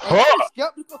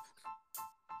 Skeptical.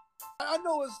 I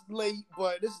know it's late,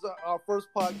 but this is our first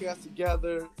podcast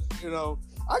together. You know,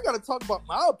 I got to talk about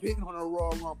my opinion on the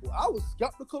Royal Rumble. I was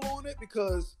skeptical on it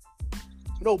because,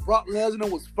 Brock Lesnar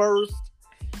was first.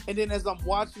 And then as I'm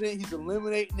watching it, he's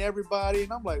eliminating everybody.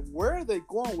 And I'm like, where are they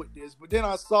going with this? But then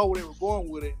I saw where they were going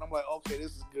with it. And I'm like, okay,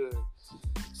 this is good.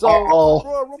 So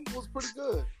Royal Rumble was pretty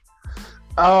good.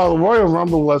 Oh, Royal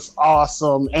Rumble was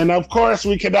awesome. And of course,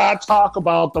 we cannot talk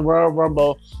about the Royal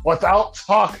Rumble without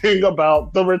talking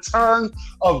about the return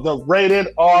of the Rated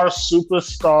R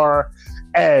superstar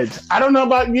Edge. I don't know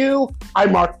about you. I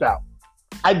marked out.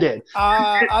 I did.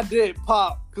 I did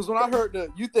pop. Because when I heard the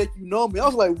 "You Think You Know Me," I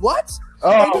was like, what?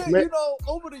 And Oh then, man,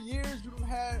 over the years, you done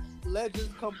had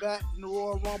legends come back in the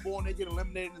Royal Rumble and they get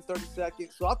eliminated in 30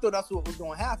 seconds. So I thought that's what was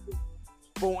going to happen.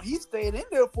 But when he stayed in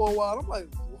there for a while, I'm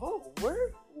like, whoa,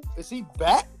 where is he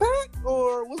back,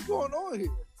 or what's going on here?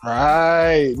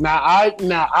 right now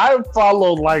I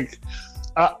follow like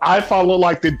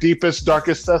the deepest,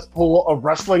 darkest cesspool of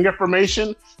wrestling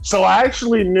information. So I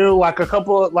actually knew like a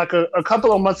couple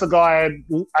of months ago, I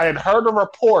had heard a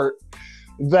report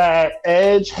that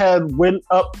Edge had went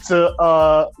up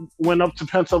to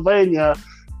Pennsylvania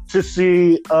to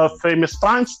see a famous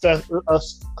spine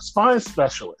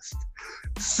specialist.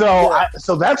 So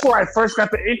so that's where I first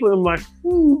got the inkling. I'm like,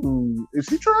 is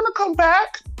he trying to come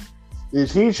back?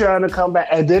 Is he trying to come back?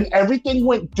 And then everything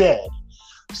went dead.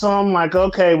 So I'm like,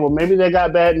 okay, well, maybe they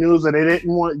got bad news and they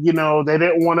didn't want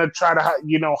to try to,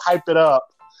 hype it up.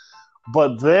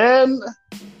 But then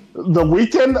the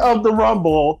weekend of the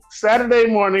Rumble, Saturday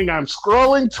morning, I'm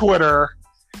scrolling Twitter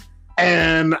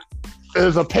and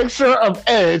there's a picture of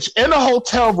Edge in a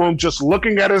hotel room just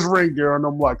looking at his ring gear. And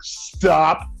I'm like,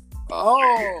 stop.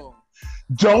 Oh.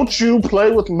 Don't you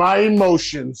play with my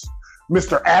emotions,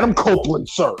 Mr. Adam Copeland,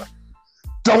 sir.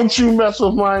 Don't you mess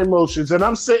with my emotions. And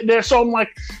I'm sitting there, so I'm like,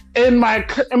 in my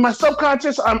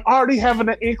subconscious, I'm already having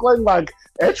an inkling, like,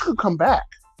 Edge could come back.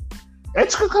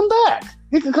 Edge could come back.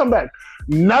 He could come back.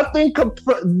 Nothing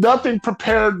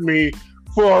prepared me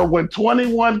for when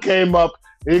 21 came up,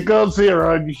 it goes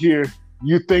 0, and you hear,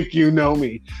 you think you know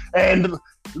me. And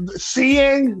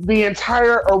seeing the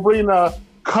entire arena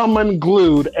come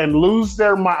unglued and lose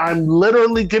their mind, I'm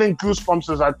literally getting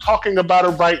goosebumps as I'm talking about it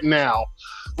right now.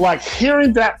 Like,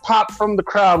 hearing that pop from the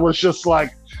crowd was just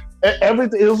like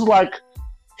everything. It was like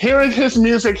hearing his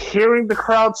music, hearing the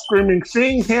crowd screaming,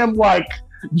 seeing him like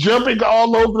jumping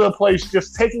all over the place,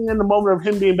 just taking in the moment of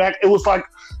him being back. It was like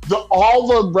all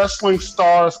the wrestling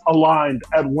stars aligned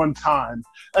at one time,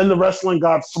 and the wrestling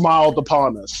gods smiled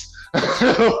upon us.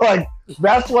 Like,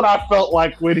 that's what I felt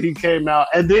like when he came out.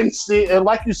 And then and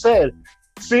like you said,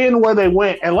 seeing where they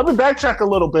went. And let me backtrack a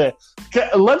little bit.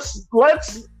 Let's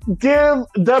give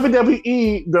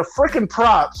WWE the freaking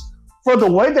props for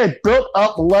the way they built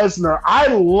up Lesnar. I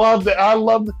loved it. I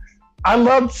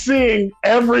loved seeing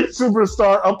every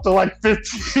superstar up to like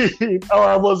 15, or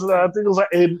I think it was like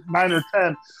 8, 9, or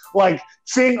 10. Like,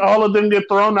 seeing all of them get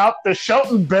thrown out. The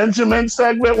Shelton Benjamin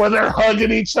segment where they're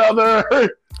hugging each other.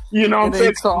 You know what I'm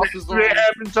saying? They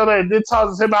have each other and then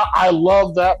tosses him out. I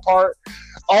love that part.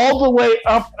 All the way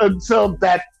up until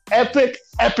that epic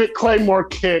Claymore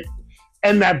kick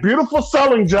and that beautiful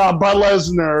selling job by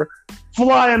Lesnar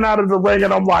flying out of the ring,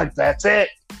 and I'm like, that's it.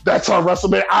 That's our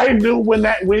WrestleMania. I knew when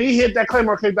he hit that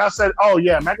Claymore kick, I said, oh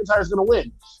yeah, McIntyre's going to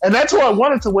win. And that's who I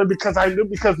wanted to win because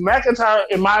McIntyre,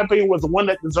 in my opinion, was the one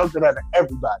that deserved it out of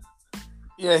everybody.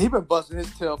 Yeah, he been busting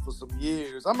his tail for some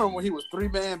years. I remember when he was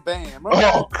 3-man band.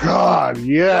 Oh God,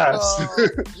 yes.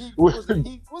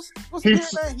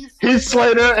 Heath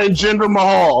Slater and Jinder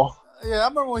Mahal. Yeah, I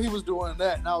remember when he was doing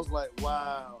that, and I was like,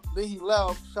 wow. Then he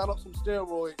left, shot up some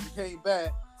steroids, and came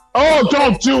back. Oh,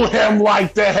 don't do him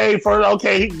like that.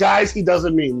 Hey, guys, he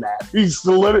doesn't mean that.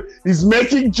 He's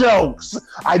making jokes.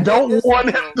 I don't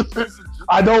want him to.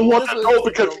 I don't want to know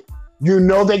because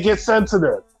they get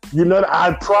sensitive.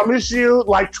 I promise you,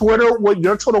 like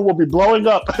your Twitter will be blowing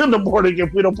up in the morning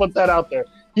if we don't put that out there.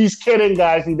 He's kidding,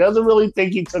 guys. He doesn't really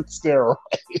think he took steroids,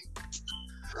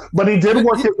 but he did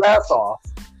work his ass off.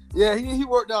 Yeah, he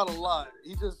worked out a lot.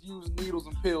 He just used needles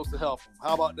and pills to help him.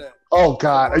 How about that? Oh,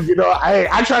 God.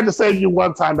 I tried to save you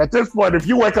one time. At this point, if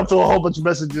you wake up to a whole bunch of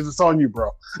messages, it's on you,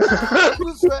 bro. I'm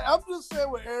just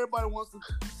saying what everybody wants to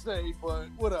say, but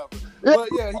whatever. But,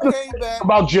 yeah, he came back.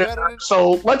 About Jinder.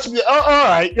 So, let's be... all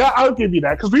right. Yeah, I'll give you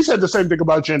that. Because we said the same thing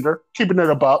about Jinder. Keeping it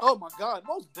about. Oh, my God.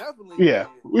 Most definitely. Yeah,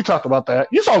 we talked about that.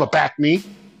 You saw the back knee.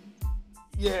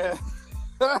 Yeah.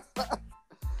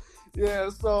 Yeah,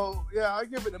 so I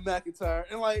give it to McIntyre,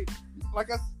 and like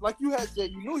you had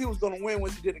said, you knew he was going to win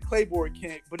when he did a Claymore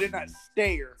kick, but then that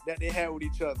stare that they had with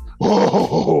each other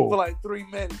for like 3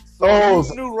 minutes. So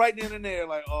you knew right then and there,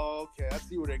 like, oh, okay, I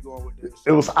see where they're going with this.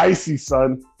 It was icy,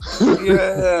 son.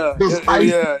 Yeah,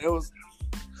 it was.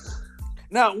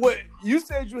 Now, what you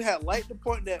said you had liked the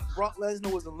point that Brock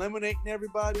Lesnar was eliminating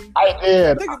everybody. I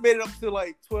did. I think it made it up to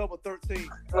like 12 or 13.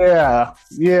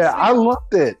 Yeah, I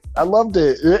loved it.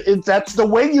 That's the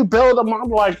way you build them up.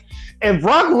 Like, if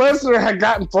Brock Lesnar had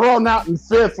gotten thrown out in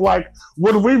 5th, like,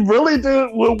 would we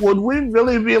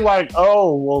really be like,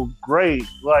 oh, well, great.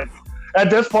 Like, at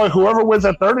this point, whoever wins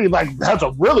at 30, like, has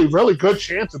a really, really good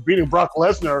chance of beating Brock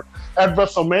Lesnar at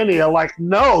WrestleMania. Like,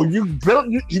 no, you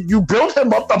built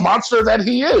him up the monster that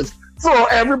he is throw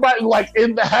everybody like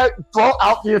in the head, throw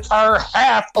out the entire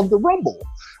half of the Rumble.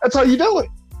 That's how you do it.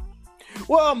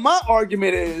 Well, my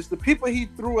argument is the people he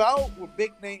threw out were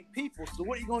big name people. So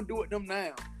what are you gonna do with them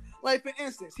now? Like for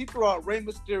instance, he threw out Rey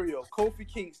Mysterio, Kofi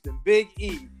Kingston, Big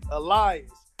E, Elias,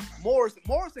 Morrison.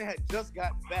 Morrison had just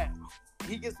got back.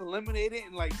 He gets eliminated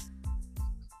and like.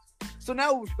 So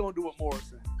now what you gonna do with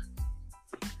Morrison?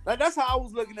 Like that's how I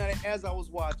was looking at it as I was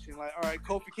watching. Like, all right,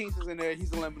 Kofi Kingston's in there,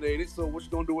 he's eliminated. So what you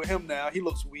gonna do with him now? He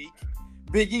looks weak.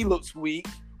 Big E looks weak.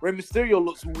 Rey Mysterio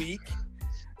looks weak.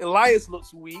 Elias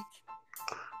looks weak.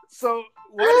 So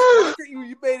why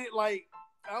you made it like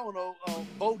I don't know,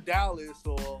 Bo Dallas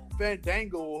or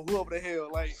Fandango or whoever the hell?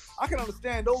 Like I can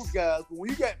understand those guys, but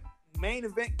when you got main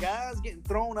event guys getting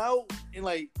thrown out in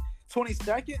like 20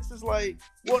 seconds, it's like,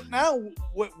 well, now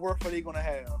what worth are they going to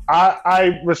have?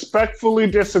 I respectfully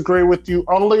disagree with you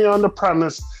only on the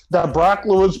premise that Brock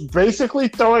Lewis basically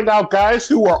throwing out guys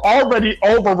who are already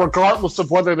over regardless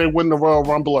of whether they win the Royal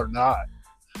Rumble or not.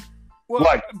 Well,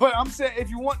 but I'm saying if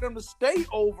you want them to stay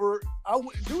over, I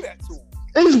wouldn't do that to them.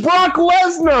 It's Brock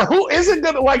Lesnar. Who isn't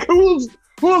going to, like, who's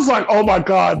like, oh my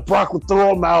God, Brock would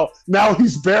throw him out. Now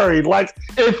he's buried. Like,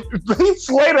 if Heath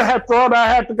Slater had thrown out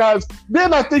half the guys,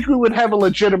 then I think we would have a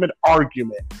legitimate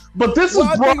argument. But this is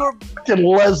Brock and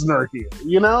Lesnar here,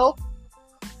 you know?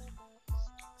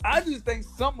 I just think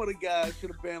some of the guys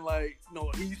should have been like,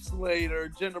 Heath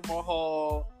Slater, Jinder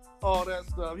Mahal, all that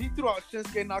stuff. He threw out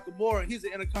Shinsuke Nakamura, and he's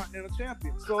an Intercontinental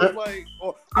Champion. So it's like,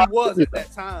 or he was at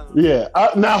that time. Yeah.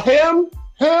 Now him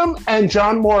and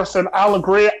John Morrison, I'll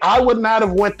agree. I would not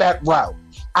have went that route.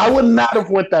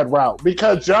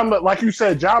 Because like you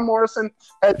said, John Morrison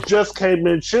had just came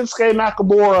in. Shinsuke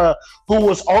Nakamura,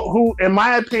 who in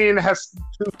my opinion whose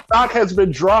stock has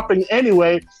been dropping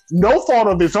anyway, no fault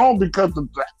of his own because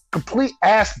of the complete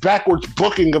ass backwards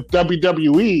booking of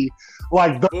WWE.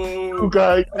 Like, the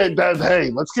guy,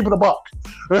 hey, let's keep it a buck.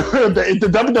 the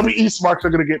WWE smarks are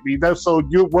going to get me.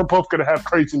 We're both going to have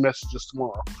crazy messages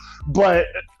tomorrow. But,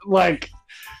 like,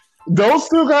 those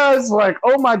two guys, like,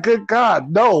 oh my good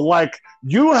God, no. Like,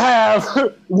 you have,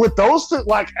 with those two,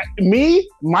 like,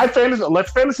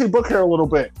 let's fantasy book here a little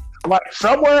bit. Like,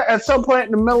 somewhere at some point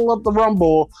in the middle of the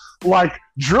Rumble, like,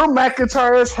 Drew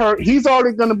McIntyre is hurt. He's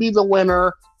already going to be the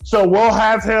winner. So we'll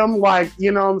have him, like,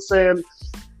 you know what I'm saying?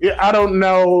 I don't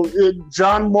know,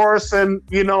 John Morrison,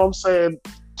 you know what I'm saying,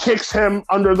 kicks him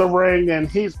under the ring and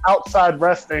he's outside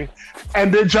resting.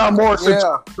 And then John Morrison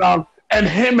comes down and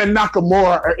him and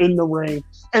Nakamura are in the ring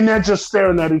and they're just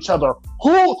staring at each other.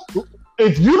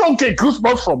 If you don't get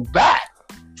goosebumps from that,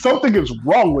 something is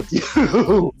wrong with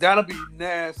you. That'll be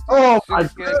nasty. Oh, my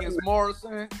God. Against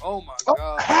Morrison. Oh, my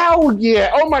God. Hell yeah.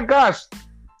 Oh, my gosh.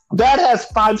 That has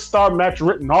 5-star match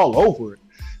written all over it.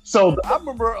 So I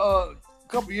remember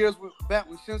couple years back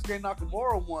when Shinsuke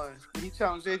Nakamura won, and he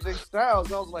challenged AJ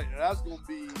Styles. I was like, that's gonna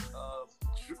be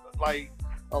like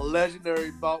a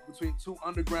legendary bout between two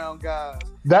underground guys.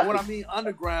 When I mean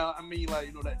underground, I mean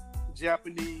like that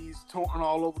Japanese touring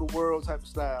all over the world type of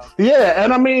style. Yeah,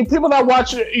 and I mean people that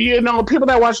watch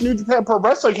New Japan Pro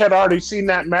Wrestling had already seen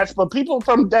that match, but people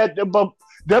from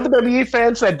WWE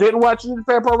fans that didn't watch New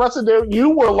Japan Pro Wrestling,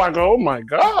 you were like, oh my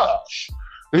gosh.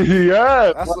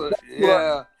 Yeah,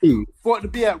 For it to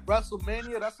be at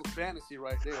WrestleMania, that's a fantasy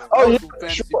right there. Oh, that's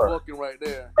fantasy booking right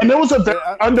there. And it was a very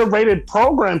underrated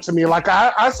program to me. Like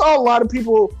I saw a lot of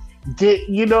people get,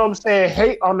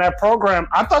 hate on that program.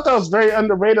 I thought that was very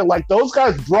underrated. Like those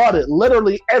guys brought it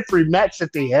literally every match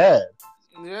that they had.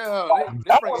 Yeah,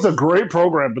 that was a great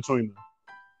program between them.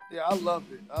 Yeah, I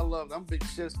loved it. I'm a big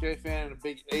Shinsuke fan and a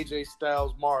big AJ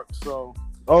Styles mark. So.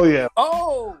 Oh yeah.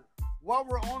 Oh. While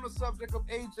we're on the subject of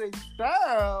AJ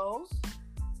Styles,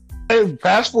 hey,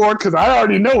 fast forward because I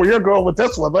already know where you're going with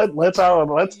this one. Let's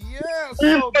rumble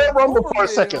for a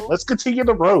second. Let's continue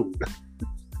the road.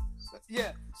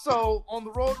 Yeah. So on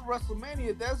the road to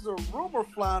WrestleMania, there's a rumor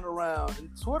flying around,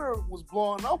 and Twitter was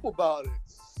blowing up about it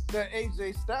that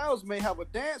AJ Styles may have a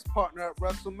dance partner at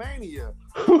WrestleMania.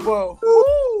 Well,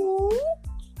 who?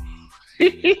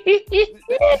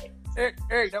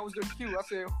 Eric, that was your cue. I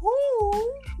said,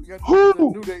 who? We got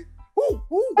who? New Day.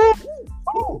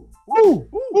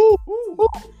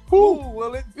 Who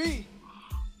will it be?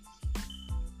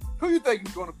 Who you think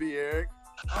it's going to be, Eric?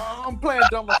 I'm playing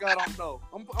dumb like I don't know.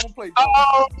 I'm going to play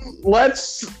dumb.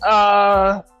 Let's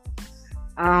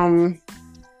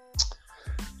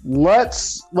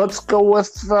go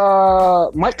with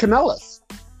Mike Kanellis.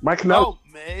 Oh,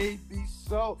 maybe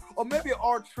so. Or maybe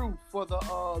R-Truth for the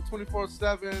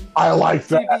 24/7 I like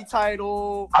that TV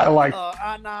title. I like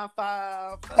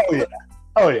I-95.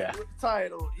 Oh yeah.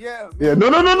 Title. Yeah. Yeah. No.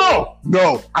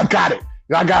 I got it.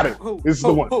 I got it. This is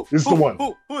the one. This is the one.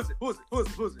 Who is it? Who is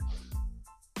it?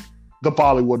 The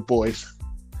Bollywood Boys.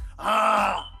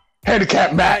 Ah.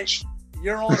 Handicap match.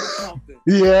 You're on to something.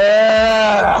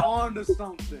 Yeah. You're on to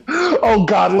something. Oh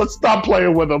God, let's stop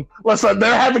playing with them. Listen,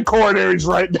 they're having coronaries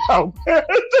right now.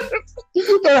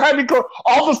 They're having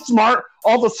all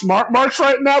the smart marks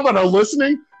right now that are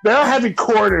listening. They're having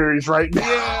coronaries right now.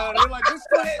 Yeah, they're like, just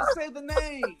go ahead and say the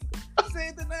name.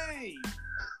 Say the name.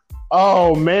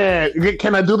 Oh man,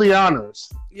 can I do the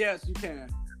honors? Yes, you can.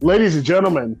 Ladies and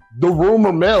gentlemen, the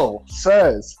rumor mill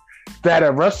says that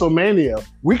at WrestleMania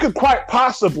we could quite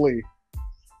possibly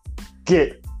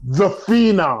get the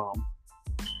Phenom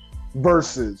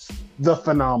versus the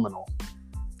Phenomenal.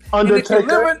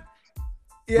 Undertaker.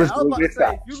 Yeah, I was about to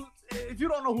say, if you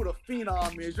don't know who the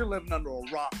Phenom is, you're living under a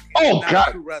rock. Oh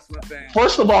God!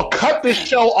 First of all, cut this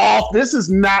show off. This is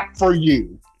not for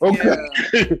you. Okay.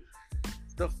 Yeah.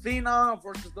 The Phenom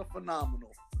versus the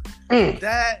Phenomenal.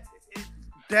 That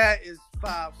is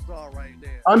 5-star right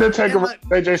there. Undertaker versus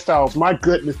AJ Styles. My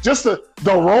goodness, just the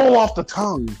roll off the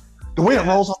tongue. The way it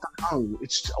rolls off the tongue,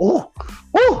 it's woo.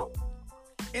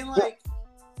 And like,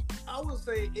 I would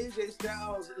say AJ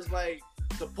Styles is like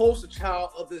the poster child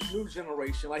of this new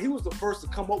generation. Like, he was the first to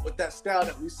come up with that style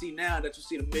that we see now, that you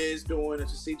see The Miz doing, that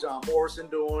you see John Morrison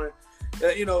doing,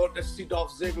 that you see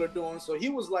Dolph Ziggler doing. So he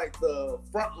was like the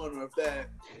front runner of that.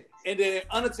 And then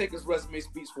Undertaker's resume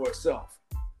speaks for itself.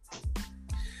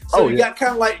 So you got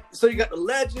kind of like, you got the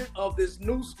legend of this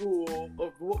new school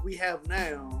of what we have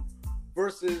now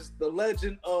versus the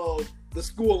legend of the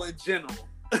school in general.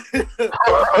 You know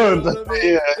what I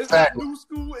mean? It's not new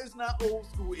school, it's not old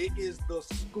school, it is the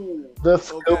school. The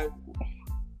school. Okay?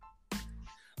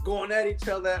 Going at each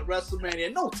other at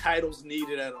WrestleMania, no titles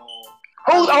needed at all.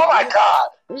 Oh my God!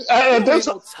 At this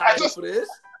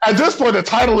point, the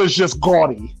title is just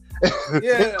gaudy.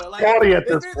 Yeah, like gaudy at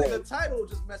this point. The title will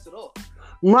just mess it up.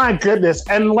 My goodness.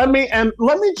 And let me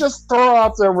just throw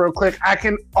out there real quick. I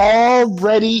can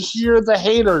already hear the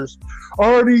haters.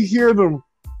 Already hear them.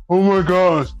 Oh my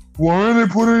gosh. Why are they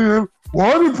putting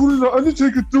the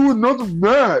Undertaker through another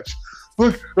match?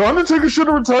 Like, the Undertaker should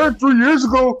have retired 3 years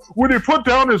ago when he put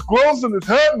down his gloves and his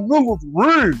hat in the middle of the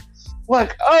ring.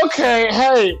 Like, okay,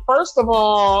 hey, first of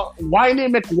all, Whiny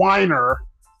McWhiner.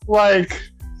 Like,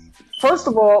 first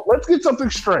of all, let's get something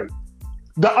straight.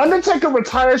 The Undertaker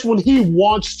retires when he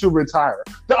wants to retire.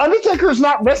 The Undertaker is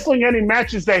not wrestling any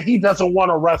matches that he doesn't want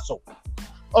to wrestle.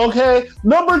 Okay?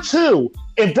 Number two,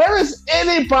 if there is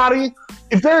any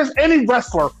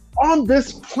wrestler on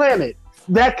this planet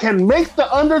that can make the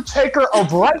Undertaker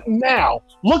of right now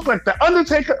look like the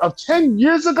Undertaker of 10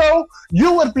 years ago,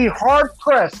 you would be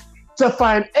hard-pressed to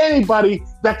find anybody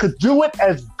that could do it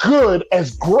as good,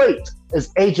 as great as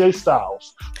AJ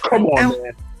Styles. Come on,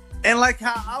 man. And like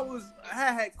how I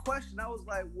had questions. I was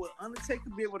like, will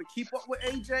Undertaker be able to keep up with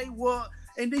AJ? Well,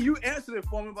 and then you answered it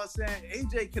for me by saying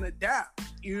AJ can adapt.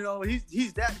 You know,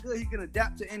 he's that good. He can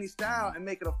adapt to any style and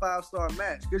make it a 5-star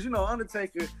match. Because,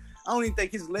 Undertaker, I don't even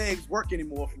think his legs work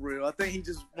anymore for real. I think he's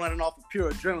just running off of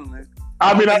pure adrenaline.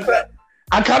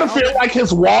 I kind of feel like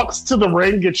his walks to the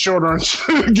ring get shorter and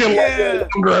get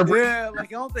longer. Yeah, like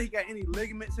I don't think he got any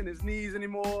ligaments in his knees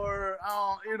anymore.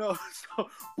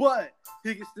 But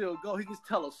he can still go. He can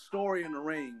tell a story in the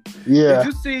ring. Yeah. Did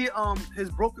you see his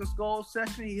Broken Skull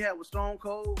session he had with Stone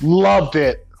Cold? Loved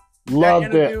it.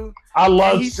 I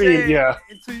love seeing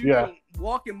Until you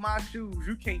walk in my shoes,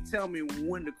 you can't tell me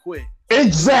when to quit.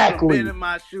 Exactly. Been in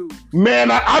my shoes. Man,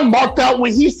 I marked out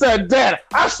when he said that.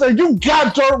 I said, you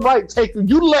got dirt right, Taker.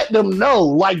 You let them know.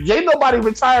 Like, ain't nobody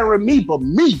retiring me but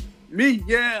me. Me,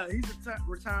 yeah. He's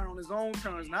retiring on his own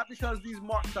terms. Not because these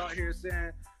marks out here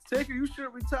saying, Taker, you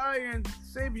should retire and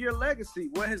save your legacy.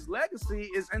 Well, his legacy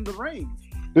is in the ring.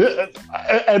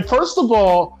 And first of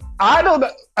all, I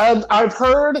have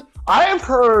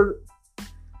heard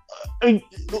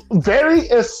very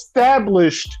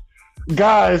established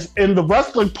guys in the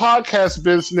wrestling podcast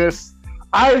business.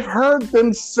 I've heard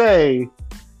them say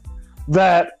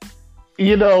that,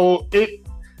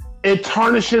 it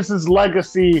tarnishes his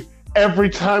legacy every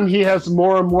time he has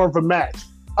more and more of a match.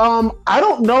 I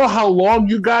don't know how long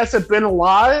you guys have been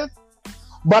alive,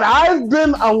 but I've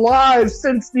been alive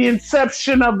since the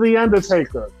inception of The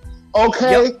Undertaker.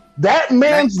 Okay? Yep. That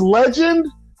man's legend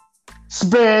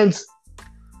spans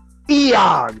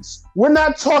eons. We're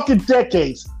not talking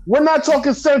decades. We're not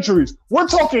talking centuries. We're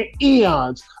talking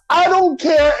eons. I don't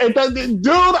care. Dude,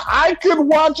 I could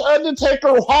watch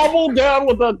Undertaker hobble down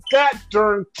with a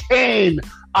goddamn cane.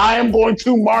 I am going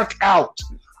to mark out.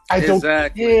 I don't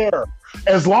care.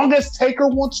 As long as Taker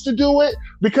wants to do it,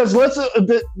 because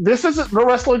this isn't the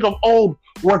wrestling of old,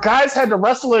 where guys had to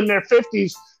wrestle in their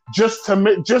 50s just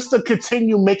to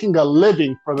continue making a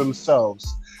living for themselves.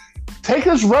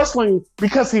 Taker's wrestling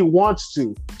because he wants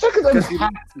to. Taker doesn't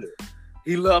have to.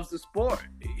 He loves the sport.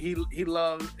 He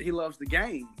loves the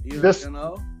game. You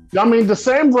know. I mean, the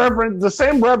same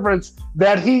reverence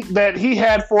that he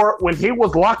had for it when he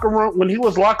was locker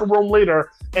room leader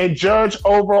and judge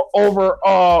over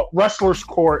wrestlers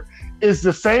court is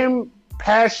the same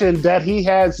passion that he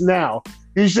has now.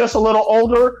 He's just a little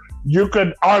older. You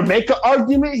could make an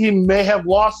argument he may have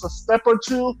lost a step or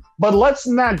two, but let's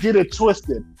not get it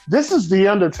twisted. This is the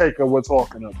Undertaker we're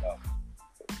talking about.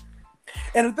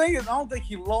 And the thing is, I don't think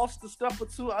he lost a step or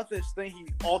two. I just think he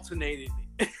alternated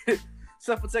it.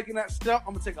 Except for taking that step,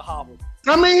 I'm gonna take a hobble.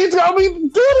 I mean, he's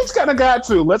kind of got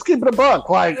to. Let's keep it a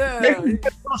buck. Like, he's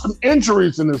some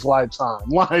injuries in his lifetime.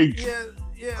 Like,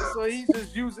 yeah. So he's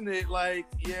just using it. Like,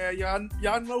 y'all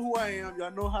know who I am.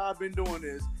 Y'all know how I've been doing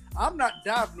this. I'm not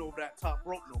diving over that top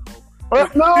rope no more.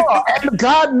 No, and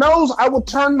God knows I would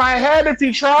turn my head if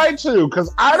he tried to,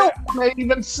 because I don't want to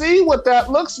even see what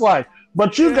that looks like.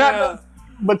 But you got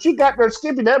there,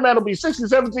 Skippy. That man will be 16,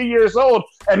 17 years old,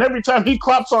 and every time he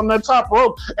claps on that top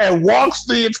rope and walks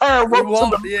the entire rope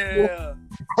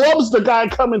clubs the guy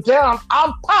coming down,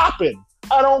 I'm popping.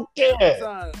 I don't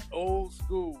care. Old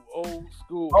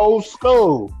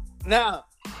school. Now,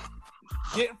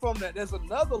 getting from that, there's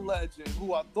another legend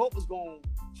who I thought was going to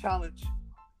challenge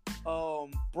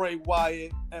Bray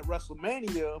Wyatt at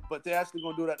WrestleMania, but they're actually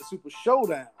going to do it at the Super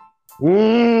Showdown.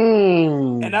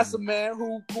 And that's a man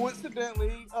who,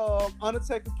 coincidentally,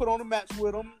 Undertaker put on a match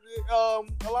with him. A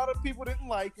lot of people didn't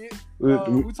like it. We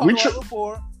talked about it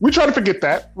before. We try to forget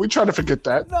that.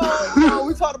 No,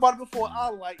 we talked about it before.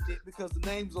 I liked it because the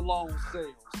names alone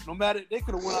sells. No matter, they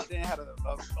could have went out there and had a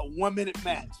 1 minute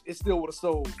match. It still would have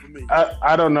sold for me.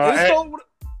 I don't know.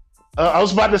 I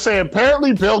was about to say,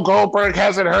 apparently Bill Goldberg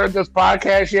hasn't heard this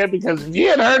podcast yet, because if he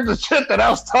had heard the shit that I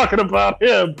was talking about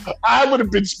him, I would have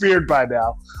been speared by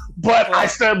now. But I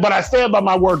stand by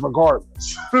my word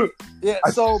regardless.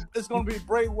 So it's going to be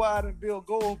Bray Wyatt and Bill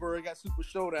Goldberg at Super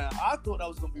Showdown. I thought that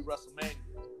was going to be WrestleMania,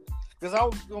 because I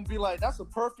was going to be like, that's a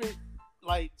perfect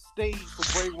stage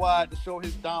for Bray Wyatt to show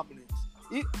his dominance.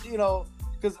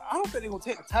 Because I don't think they're going to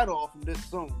take the title off him this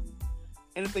soon.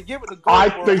 And if they give it to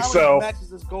Goldberg, I think how so. many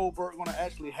matches is Goldberg going to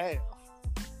actually have?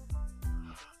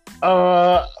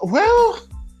 Well,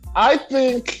 I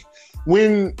think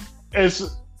me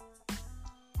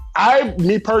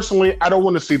personally, I don't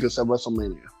want to see this at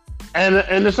WrestleMania,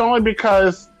 and it's only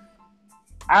because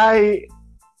Bray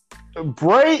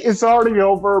is already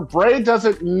over. Bray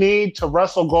doesn't need to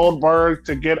wrestle Goldberg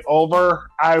to get over.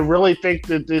 I really think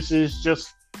that this is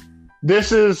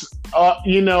a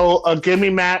gimme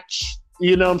match.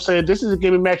 You know what I'm saying? This is a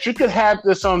gimme match. You could have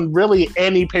this on really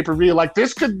any pay-per-view. Like,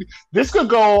 this could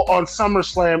go on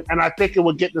SummerSlam, and I think it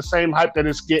would get the same hype that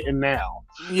it's getting now.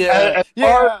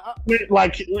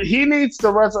 Like, he needs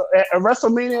to wrestle at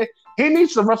WrestleMania. He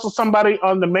needs to wrestle somebody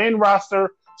on the main roster.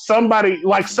 Somebody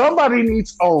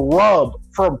needs a rub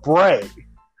for Bray.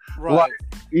 Right.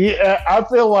 I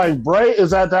feel like Bray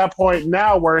is at that point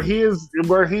now where he's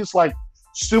like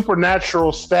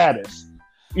supernatural status.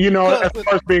 As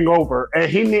far as being over,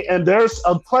 and there's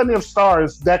plenty of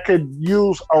stars that could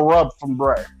use a rub from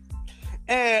Bray.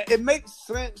 And it makes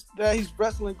sense that he's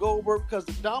wrestling Goldberg because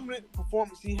the dominant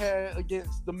performance he had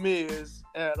against The Miz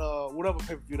at whatever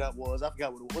pay-per-view that was, I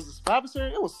forgot what it was. Was it Survivor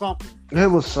Series? It was something.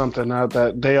 It was something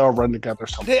that they all run together.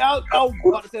 I was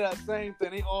about to say that same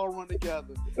thing. They all run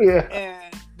together. Yeah.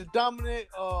 And the dominant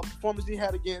performance he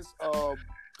had against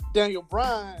Daniel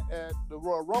Bryan at the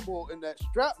Royal Rumble in that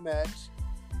strap match.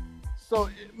 So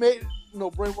it made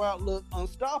Bray Wyatt look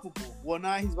unstoppable. Well,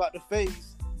 now he's about to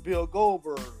face Bill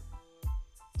Goldberg.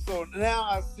 So now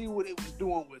I see what it was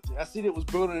doing with it. I see that it was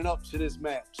building it up to this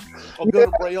match, or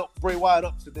building Bray Wyatt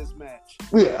up to this match.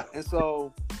 Yeah. And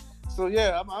so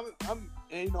yeah, I'm a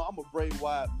Bray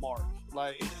Wyatt mark.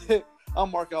 Like, I'll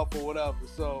mark out for whatever.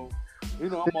 So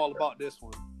I'm all about this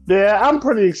one. Yeah, I'm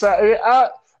pretty excited.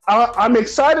 I'm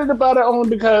excited about it only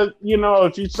because,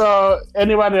 if you saw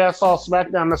anybody that saw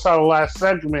SmackDown that saw the last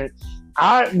segment,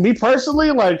 me personally,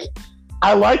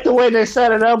 I like the way they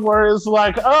set it up where it's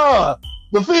like, the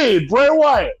feed, Bray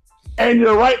Wyatt, and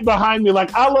you're right behind me.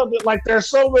 Like, I love it. Like, there's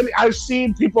so many, I've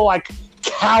seen people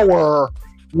cower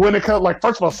when it comes,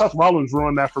 first of all, Seth Rollins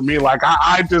ruined that for me.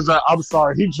 I'm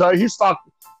sorry.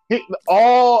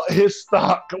 All his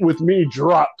stock with me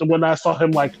dropped when I saw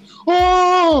him and I'm like,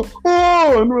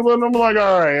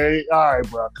 all right,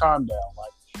 bro, calm down.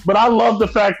 But I love the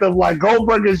fact of like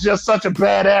Goldberg is just such a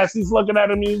badass. He's looking at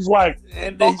him. He's like,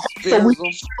 and they so him.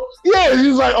 Yeah,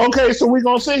 he's like, okay, so we're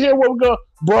gonna sit here. Where we go,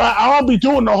 bro? I don't be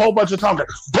doing a whole bunch of talking.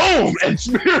 Boom, and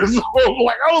spears him.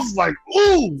 Like I was like,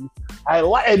 ooh,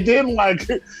 and then like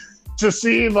to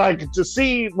see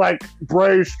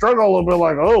Bray struggle a little bit.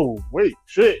 Like, oh wait,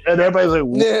 shit, and everybody's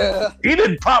like, yeah, he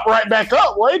didn't pop right back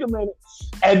up. Wait a minute,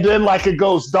 and then like it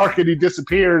goes dark and he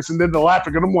disappears, and then the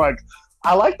laughing, and I'm like,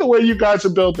 I like the way you guys are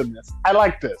building this. I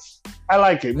like this. I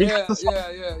like it. Because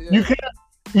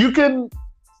You can.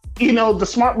 The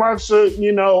smart marks are,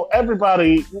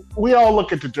 everybody, we all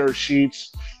look at the dirt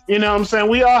sheets. You know what I'm saying?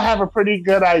 We all have a pretty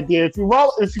good idea. If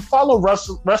you follow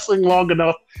wrestling long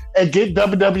enough and get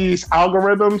WWE's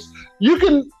algorithms, you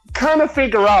can kind of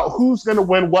figure out who's going to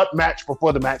win what match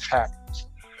before the match happens.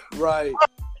 Right.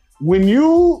 When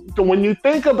you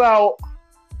think about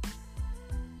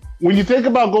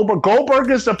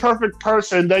Goldberg is the perfect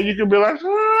person that you can be like,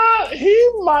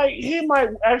 he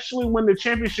might actually win the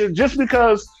championship just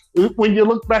because when you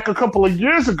look back a couple of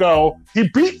years ago, he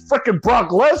beat freaking Brock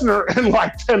Lesnar in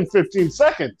like 10, 15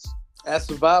 seconds. At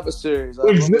Survivor Series. I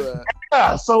remember that.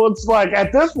 Yeah, so it's like,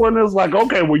 at this point, it's like,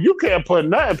 okay, well, you can't put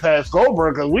nothing past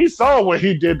Goldberg because we saw what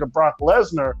he did to Brock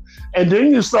Lesnar, and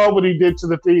then you saw what he did to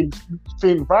the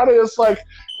Fiend Friday. It's like,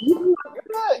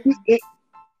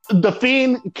 the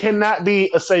Fiend cannot be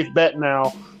a safe bet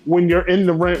now when you're in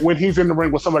the ring, when he's in the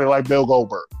ring with somebody like Bill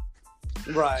Goldberg.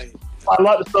 Right. I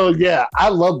love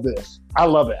this. I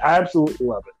love it. I absolutely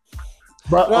love it.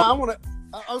 But now,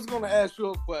 I was gonna ask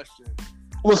you a question.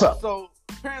 What's up? So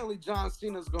apparently John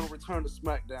Cena is gonna return to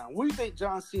SmackDown. What do you think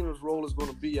John Cena's role is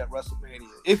gonna be at WrestleMania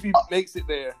if he makes it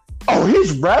there? Oh,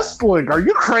 he's wrestling. Are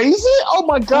you crazy? Oh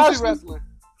my gosh. Who's he wrestling?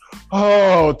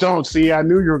 Oh, don't see. I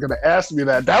knew you were going to ask me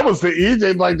that. That was the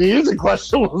easy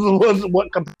question was what,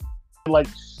 like,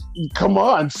 come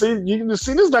on.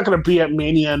 Cena's not going to be at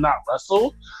Mania and not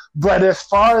wrestle. But as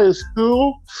far as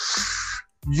who,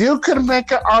 you can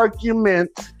make an argument.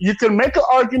 You can make an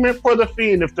argument for the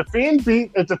Fiend.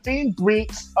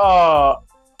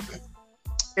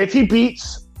 If he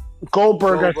beats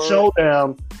Goldberg at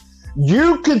Showdown,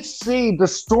 you could see the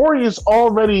story is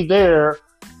already there.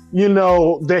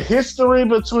 The history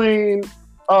between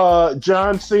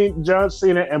John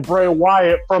Cena and Bray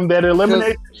Wyatt from that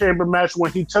Elimination Chamber match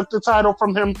when he took the title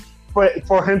from him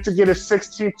for him to get his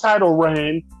 16th title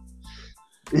reign.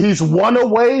 He's one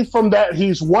away from that.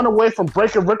 He's one away from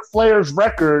breaking Ric Flair's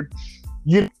record.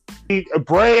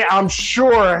 Bray, I'm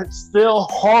sure, still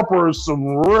harbors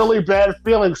some really bad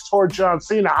feelings toward John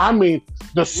Cena. I mean,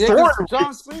 the story.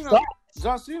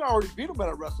 John Cena already beat him at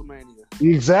WrestleMania.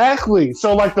 Exactly.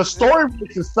 So, like, the story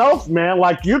itself, man,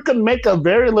 like, you can make a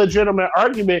very legitimate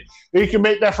argument that you can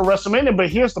make that for WrestleMania, but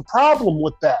here's the problem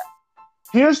with that.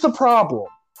 Here's the problem.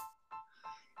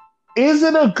 Is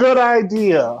it a good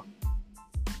idea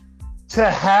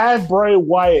to have Bray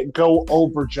Wyatt go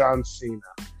over John Cena?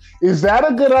 Is that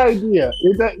a good idea?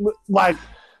 Is that, like,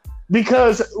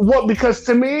 because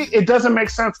to me, it doesn't make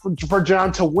sense for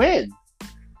John to win.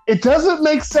 It doesn't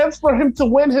make sense for him to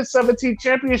win his 17th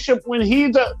championship when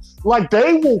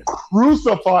they will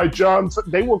crucify John.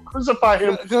 They will crucify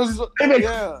him. Crucify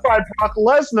Brock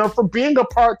Lesnar for being a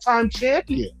part-time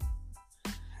champion.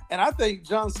 And I think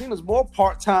John Cena's more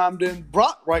part-time than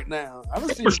Brock right now. I've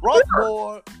seen Brock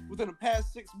more within the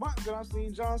past 6 months than I've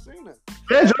seen John Cena.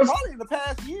 Yeah, probably in the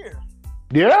past year.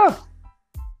 Yeah.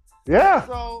 Yeah.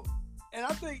 So, and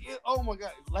I think, oh my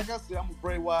God, like I said, I'm a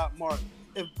Bray Wyatt mark.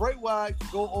 If Bray Wyatt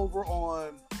could go over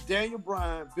on Daniel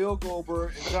Bryan, Bill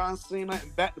Goldberg, and John Cena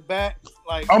and back-to-back,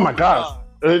 like, oh my gosh.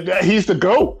 He's the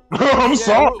GOAT. I'm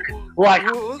sorry. Like,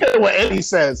 what Eddie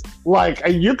says. Like,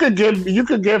 you could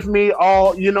give me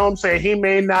all, you know what I'm saying? He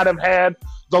may not have had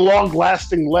the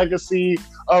long-lasting legacy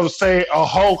of, say, a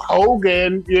Hulk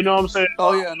Hogan, you know what I'm saying?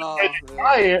 Oh, yeah, no.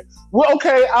 Yeah. Well,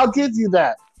 okay, I'll give you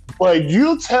that. But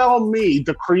you tell me,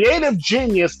 the creative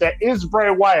genius that is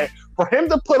Bray Wyatt, for him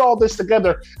to put all this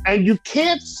together, and you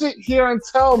can't sit here and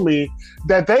tell me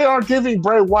that they aren't giving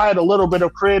Bray Wyatt a little bit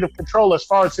of creative control as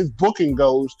far as his booking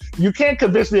goes. You can't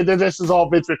convince me that this is all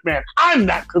Vince McMahon. I'm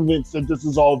not convinced that this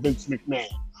is all Vince McMahon.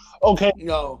 Okay?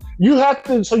 No. You have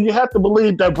to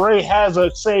believe that Bray has a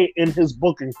say in his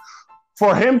booking.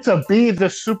 For him to be the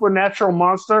supernatural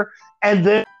monster, and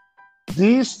then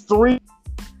these three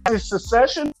in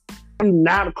succession,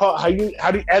 not call how do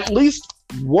at least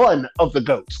one of the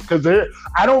GOATs, because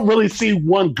I don't really see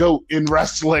one GOAT in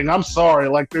wrestling. I'm sorry,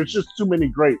 like, there's just too many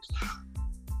greats.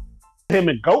 Him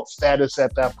in GOAT status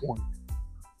at that point.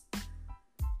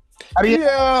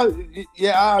 Yeah,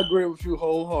 I agree with you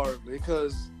wholeheartedly,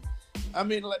 because I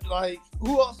mean, like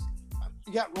who else?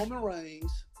 you got Roman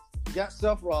Reigns, you got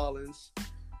Seth Rollins,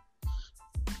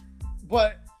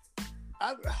 but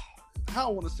I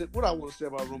want to say what I want to say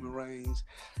about Roman Reigns.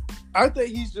 I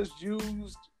think he's just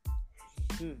used.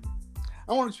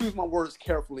 I want to choose my words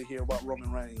carefully here about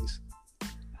Roman Reigns,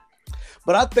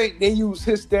 but I think they use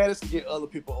his status to get other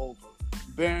people over.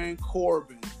 Baron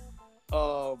Corbin,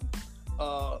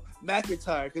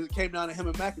 McIntyre, because it came down to him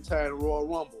and McIntyre in the Royal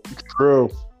Rumble. True.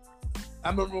 I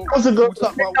remember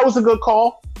that was a good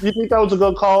call. You think that was a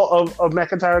good call of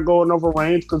McIntyre going over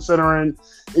Reigns, considering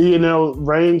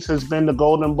Reigns has been the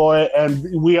golden boy, and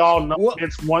we all know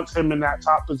Vince wants him in that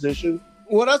top position.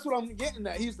 Well, that's what I'm getting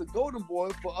at. He's the golden boy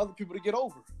for other people to get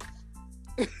over.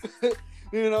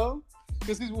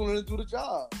 Because he's willing to do the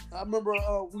job. I remember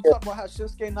we talked about how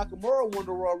Shinsuke Nakamura won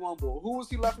the Royal Rumble. Who was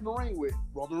he left in the ring with?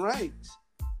 Roman Reigns.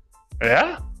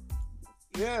 Yeah.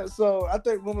 Yeah, so I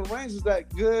think Roman Reigns is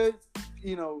that good.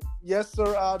 Yes,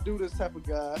 sir, I'll do this type of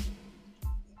guy.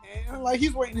 And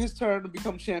he's waiting his turn to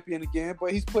become champion again,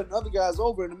 but he's putting other guys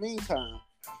over in the meantime.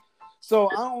 So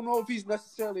I don't know if he's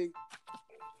necessarily.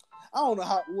 I don't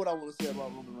know what I want to say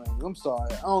about Roman Reigns. I'm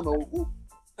sorry. I don't know.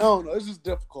 It's just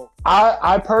difficult.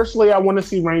 I personally, I want to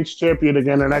see Reigns champion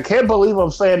again, and I can't believe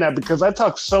I'm saying that because I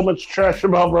talked so much trash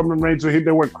about Roman Reigns when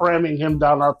they were cramming him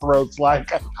down our throats. I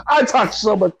talked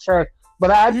so much trash,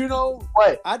 but he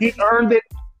earned it.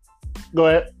 Go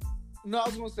ahead. No, I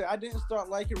was going to say, I didn't start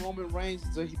liking Roman Reigns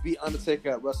until he beat Undertaker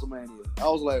at WrestleMania. I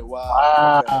was like,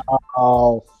 wow.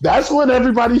 Wow. That's when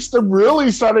everybody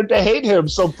really started to hate him.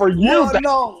 So for you,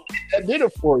 that did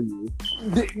it for you.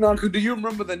 No, do you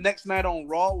remember the next night on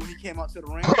Raw when he came out to the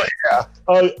ring? Oh,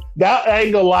 yeah. That I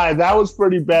ain't gonna lie. That was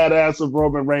pretty badass of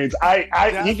Roman Reigns. I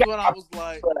was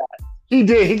like. He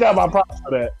did. He got my props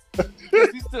for that.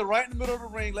 Because he stood right in the middle of the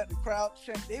ring, let the crowd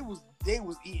chant. They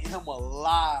was eating him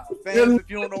alive. Fans, if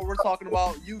you don't know what we're talking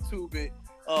about, YouTube it.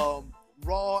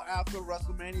 Raw after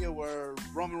WrestleMania where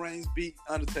Roman Reigns beat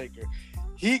Undertaker.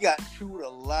 He got chewed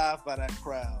alive by that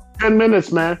crowd. 10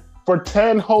 minutes, man. For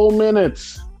 10 whole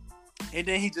minutes. And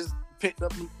then he just put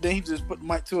the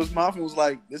mic to his mouth and was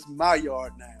like, "This is my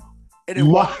yard now." And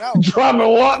then walked out. Trying to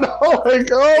walk. Oh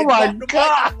my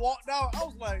God. Walked out. I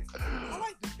was like, I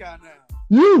like this guy now.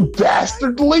 You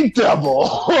dastardly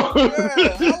devil. Yeah,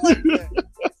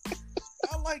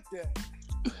 I like that.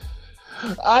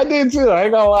 I did too. I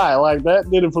ain't gonna lie. That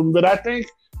did it for me. But I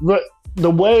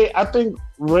think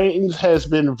Reigns has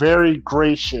been very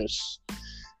gracious,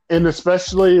 and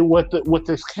especially with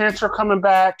his cancer coming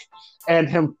back and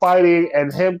him fighting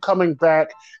and him coming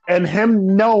back and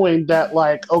him knowing that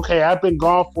okay, I've been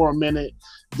gone for a minute.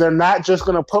 They're not just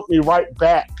gonna put me right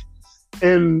back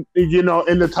in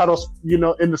the title,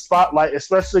 in the spotlight,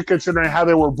 especially considering how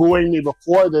they were booing me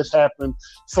before this happened.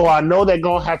 So I know they're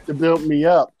going to have to build me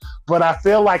up. But I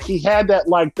feel like he had that,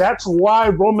 that's why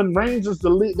Roman Reigns is the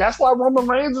lead. That's why Roman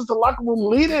Reigns is the locker room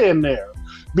leader in there.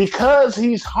 Because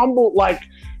he's humble,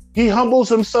 he humbles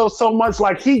himself so much.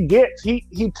 He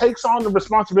takes on the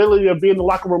responsibility of being the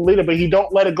locker room leader, but he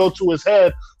don't let it go to his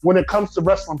head when it comes to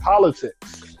wrestling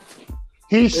politics.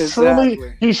 He's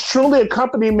truly a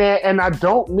company man, and I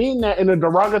don't mean that in a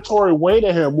derogatory way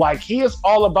to him. He is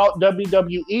all about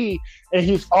WWE, and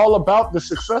he's all about the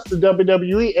success of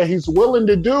WWE, and he's willing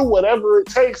to do whatever it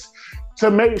takes to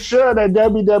make sure that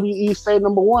WWE stay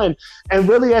number one. And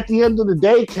really, at the end of the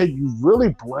day, can you really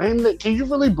blame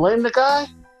the guy?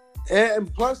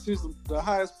 And plus, he's the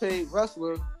highest paid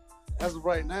wrestler as of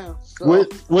right now. So.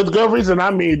 With good reason.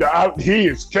 I mean, he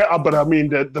is, but I mean,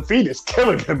 the feed is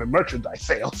killing him in merchandise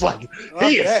sales.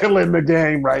 He is killing the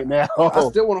game right now. I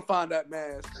still want to find that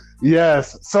mask.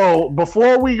 Yes. So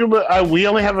before we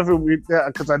only have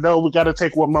because I know we got to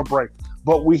take one more break,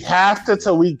 but we got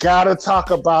to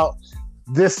talk about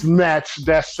this match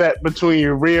that's set between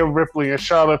Rhea Ripley and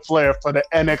Charlotte Flair for the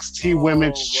NXT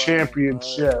Women's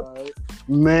Championship. Right.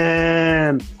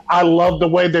 Man, I love the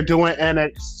way they're doing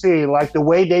NXT. The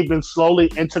way they've been slowly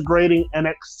integrating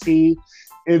NXT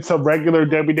into regular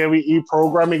WWE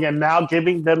programming and now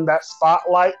giving them that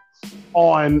spotlight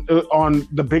on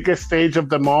the biggest stage of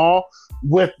them all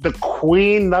with the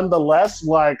Queen nonetheless.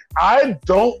 I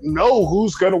don't know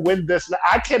who's going to win this.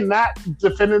 I cannot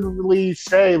definitively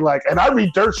say, and I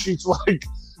read dirt sheets like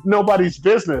nobody's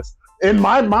business. In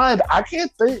my mind, I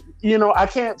can't think, I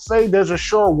can't say there's a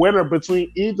sure winner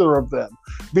between either of them,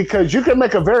 because you can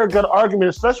make a very good argument,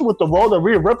 especially with the role that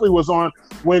Rhea Ripley was on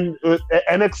when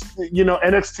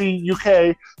NXT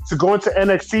UK to go into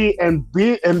NXT and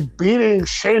beating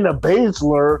Shayna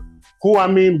Baszler, who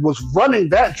was running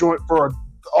that joint for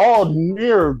all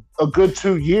near a good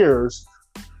 2 years.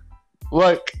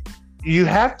 you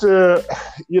have to,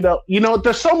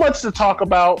 there's so much to talk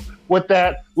about with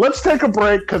that. Let's take a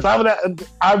break because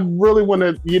I really want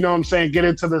to, get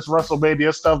into this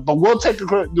WrestleMania stuff. But we'll take a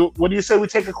quick. What do you say? We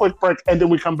take a quick break and then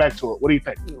we come back to it. What do you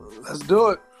think? Let's do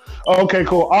it. Okay,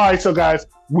 cool. All right, so guys,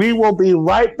 we will be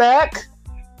right back.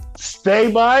 Stay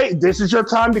by. This is your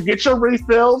time to get your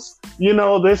refills.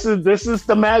 This is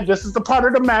the match. This is the part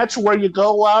of the match where you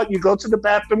go out, you go to the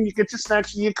bathroom, you get your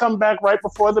snacks, and you come back right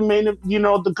before the main.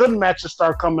 The good matches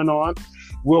start coming on.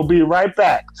 We'll be right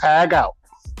back. Tag out.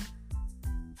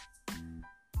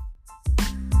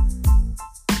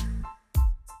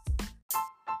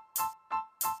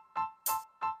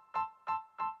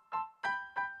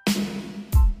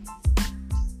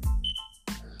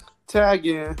 Tag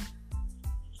in.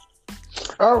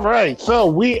 All right, so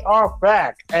we are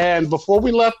back. And before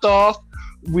we left off,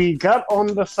 we got on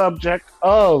the subject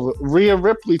of Rhea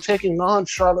Ripley taking on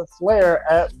Charlotte Flair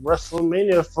at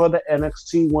WrestleMania for the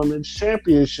NXT Women's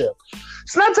Championship.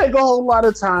 It's not take a whole lot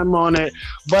of time on it,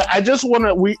 but I just want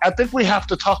to. I think we have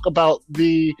to talk about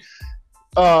the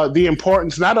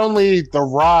importance, not only the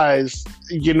rise,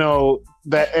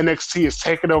 that NXT has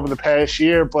taken over the past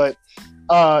year, but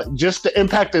just the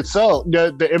impact itself,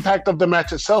 the impact of the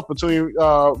match itself between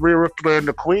Rhea Ripley and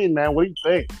the Queen, man. What do you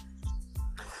think?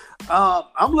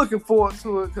 I'm looking forward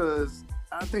to it because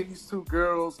I think these two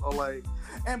girls are like,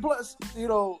 and plus,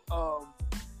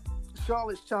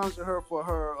 Charlotte's challenging her for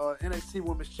her NXT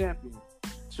Women's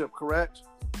Championship, correct?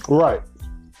 Right.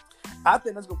 I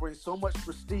think that's going to bring so much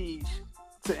prestige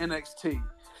to NXT.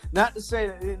 Not to say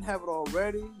that they didn't have it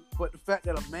already, but the fact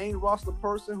that a main roster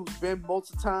person who's been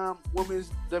multi-time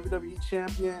women's WWE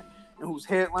champion and who's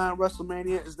headlined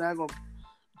WrestleMania is now going to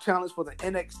challenge for the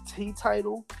NXT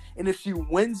title. And if she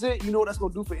wins it, you know what that's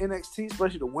going to do for NXT,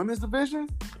 especially the women's division?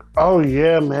 Oh,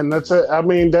 yeah, man. That's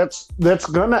going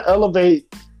to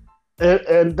elevate,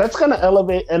 and that's going to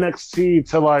elevate NXT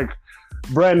to, like,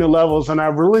 brand new levels. And I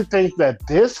really think that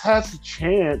this has a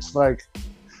chance, like,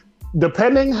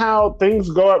 depending how things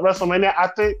go at WrestleMania, I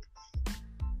think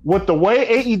with the way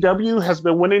AEW has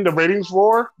been winning the ratings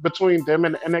war between them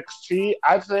and NXT,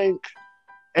 I think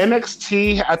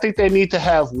they need to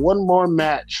have one more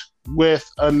match with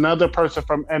another person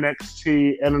from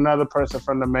NXT and another person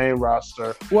from the main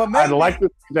roster. Well, maybe. I'd like to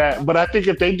see that, but I think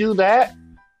if they do that,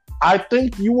 I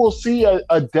think you will see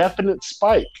a definite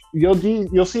spike.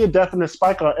 You'll see a definite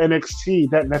spike on NXT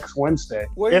that next Wednesday.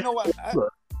 Well, you know what?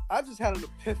 I just had an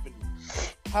epiphany.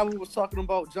 How we was talking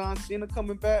about John Cena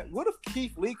coming back. What if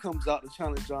Keith Lee comes out to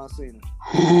challenge John Cena?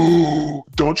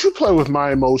 Don't you play with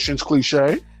my emotions,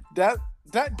 cliche. That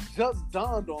just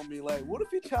dawned on me. Like, what if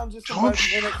he challenges somebody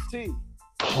from NXT?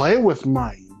 Play with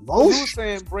my emotions. You were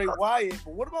saying Bray Wyatt,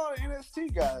 but what about an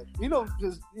NXT guy?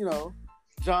 Because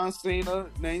John Cena,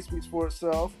 name speaks for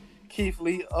itself. Keith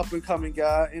Lee, up and coming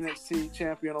guy, NXT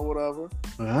champion or whatever.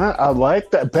 I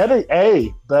like that.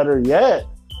 Better yet.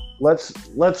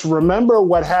 Let's remember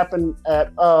what happened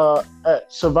at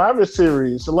Survivor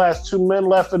Series. The last two men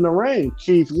left in the ring,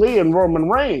 Keith Lee and Roman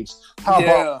Reigns. How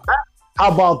about that?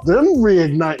 How about them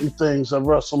reigniting things at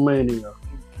WrestleMania?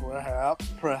 Perhaps.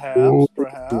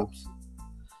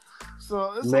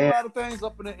 So there's a lot of things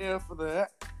up in the air for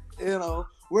that.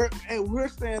 We're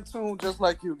staying tuned just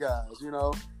like you guys.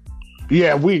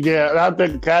 Yeah, I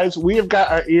think, guys, we have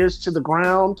got our ears to the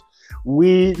ground.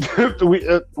 We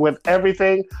with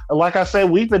everything. Like I said,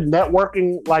 we've been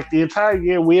networking like the entire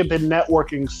year. We have been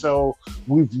networking, so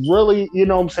we've really,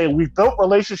 we've built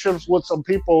relationships with some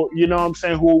people,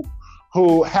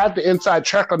 who have the inside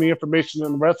track on the information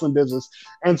in the wrestling business.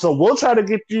 And so we're going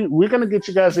to get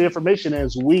you guys the information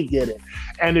as we get it.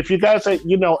 And if you guys say,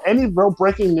 any real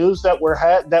breaking news that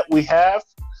we have,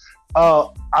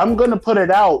 I'm going to put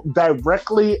it out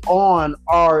directly on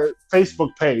our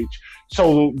Facebook page.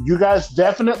 So you guys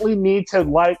definitely need to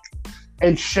like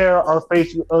and share our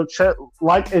Facebook,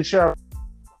 like and share our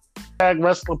Tag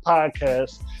Wrestling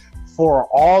Podcast for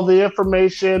all the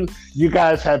information. You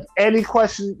guys have any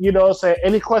questions,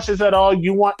 any questions at all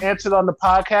you want answered on the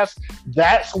podcast,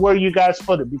 that's where you guys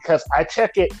put it, because I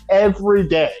check it every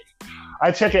day.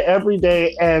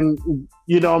 And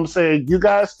you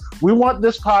guys, we want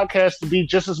this podcast to be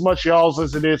just as much y'all's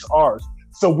as it is ours.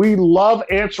 So we love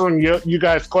answering you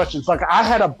guys' questions. Like, I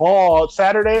had a ball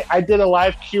Saturday. I did a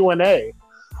live Q&A,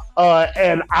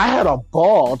 and I had a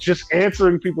ball just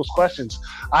answering people's questions.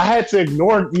 I had to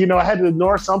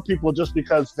ignore some people just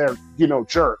because they're,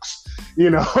 jerks,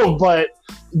 but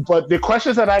the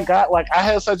questions that I got, like, I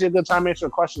had such a good time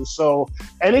answering questions. So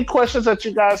any questions that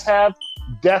you guys have,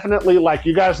 definitely, like,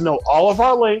 you guys know all of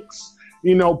our links.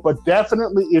 But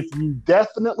definitely, if you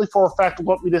definitely for a fact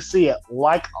want me to see it,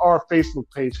 like our Facebook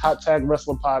page, Hot Tag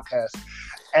Wrestling Podcast.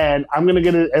 And I'm going to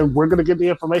get it, and we're going to get the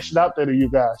information out there to you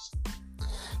guys.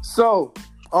 So,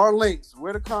 our links,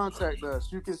 where to contact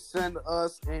us. You can send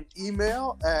us an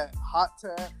email at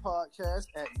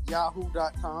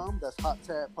hottagpodcast@yahoo.com. That's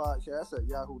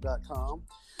hottagpodcast@yahoo.com.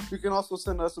 You can also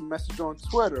send us a message on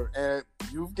Twitter at,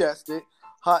 you've guessed it,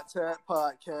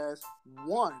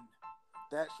 hottagpodcast1.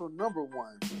 That's your number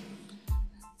 1.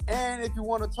 And if you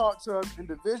want to talk to us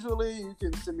individually, you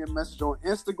can send me a message on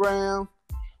Instagram.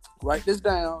 Write this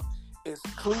down. It's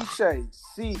Cliche,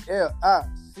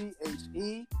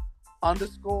 CLICHE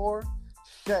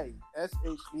 _Shea,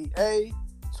 SHEA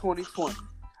 2020.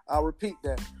 I'll repeat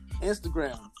that.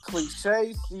 Instagram,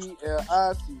 Cliche,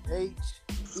 CLICHE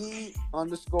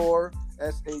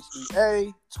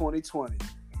 _SHEA 2020.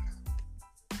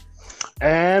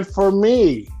 And for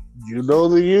me, you know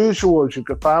the usuals. You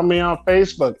can find me on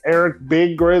Facebook, Eric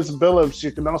Big Grizz Billups.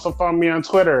 You can also find me on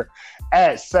Twitter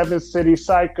at 7 City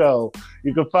Psycho.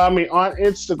 You can find me on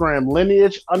Instagram,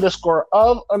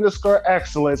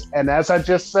 lineage_of_excellence. And as I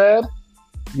just said,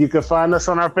 you can find us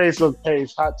on our Facebook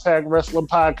page, Hot Tag Wrestling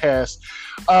Podcast.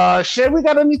 Shay, we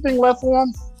got anything left for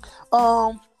them?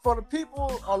 For the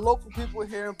people, our local people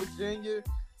here in Virginia,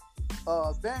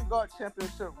 Vanguard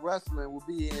Championship Wrestling will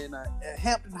be in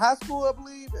Hampton High School, I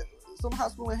believe. Some high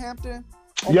school in Hampton.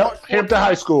 Yep, Hampton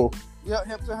High School. Yep,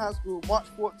 Hampton High School, March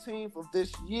 14th of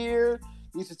this year.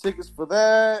 Get your tickets for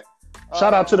that.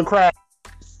 Shout out to the crowd.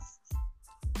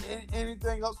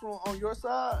 Anything else on your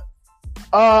side?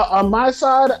 On my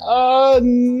side,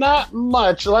 not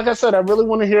much. Like I said, I really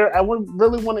want to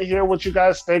hear what you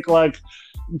guys think. Like,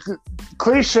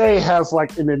 Cliche has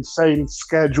like an insane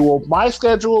schedule. My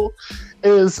schedule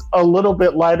is a little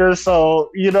bit lighter,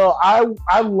 so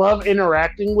I love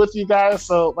interacting with you guys.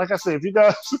 So, like I said, if you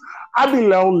guys, I'd be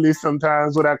lonely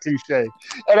sometimes without Cliche,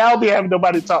 and I'll be having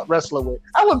nobody to talk wrestling with.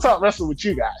 I want to talk wrestling with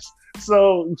you guys.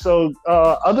 So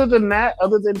other than that,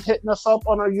 other than hitting us up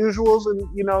on our usuals and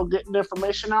getting the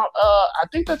information out, I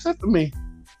think that's it for me.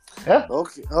 Yeah.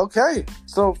 Okay.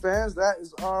 So, fans, that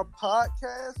is our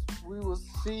podcast. We will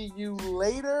see you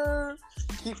later.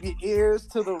 Keep your ears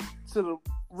to the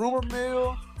rumor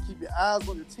mill. Keep your eyes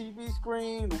on the TV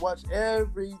screen. Watch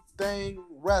everything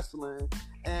wrestling.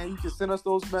 And you can send us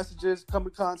those messages. Come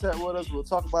in contact with us. We'll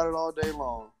talk about it all day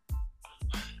long.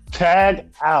 Tag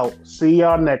out. See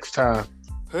y'all next time.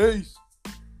 Peace.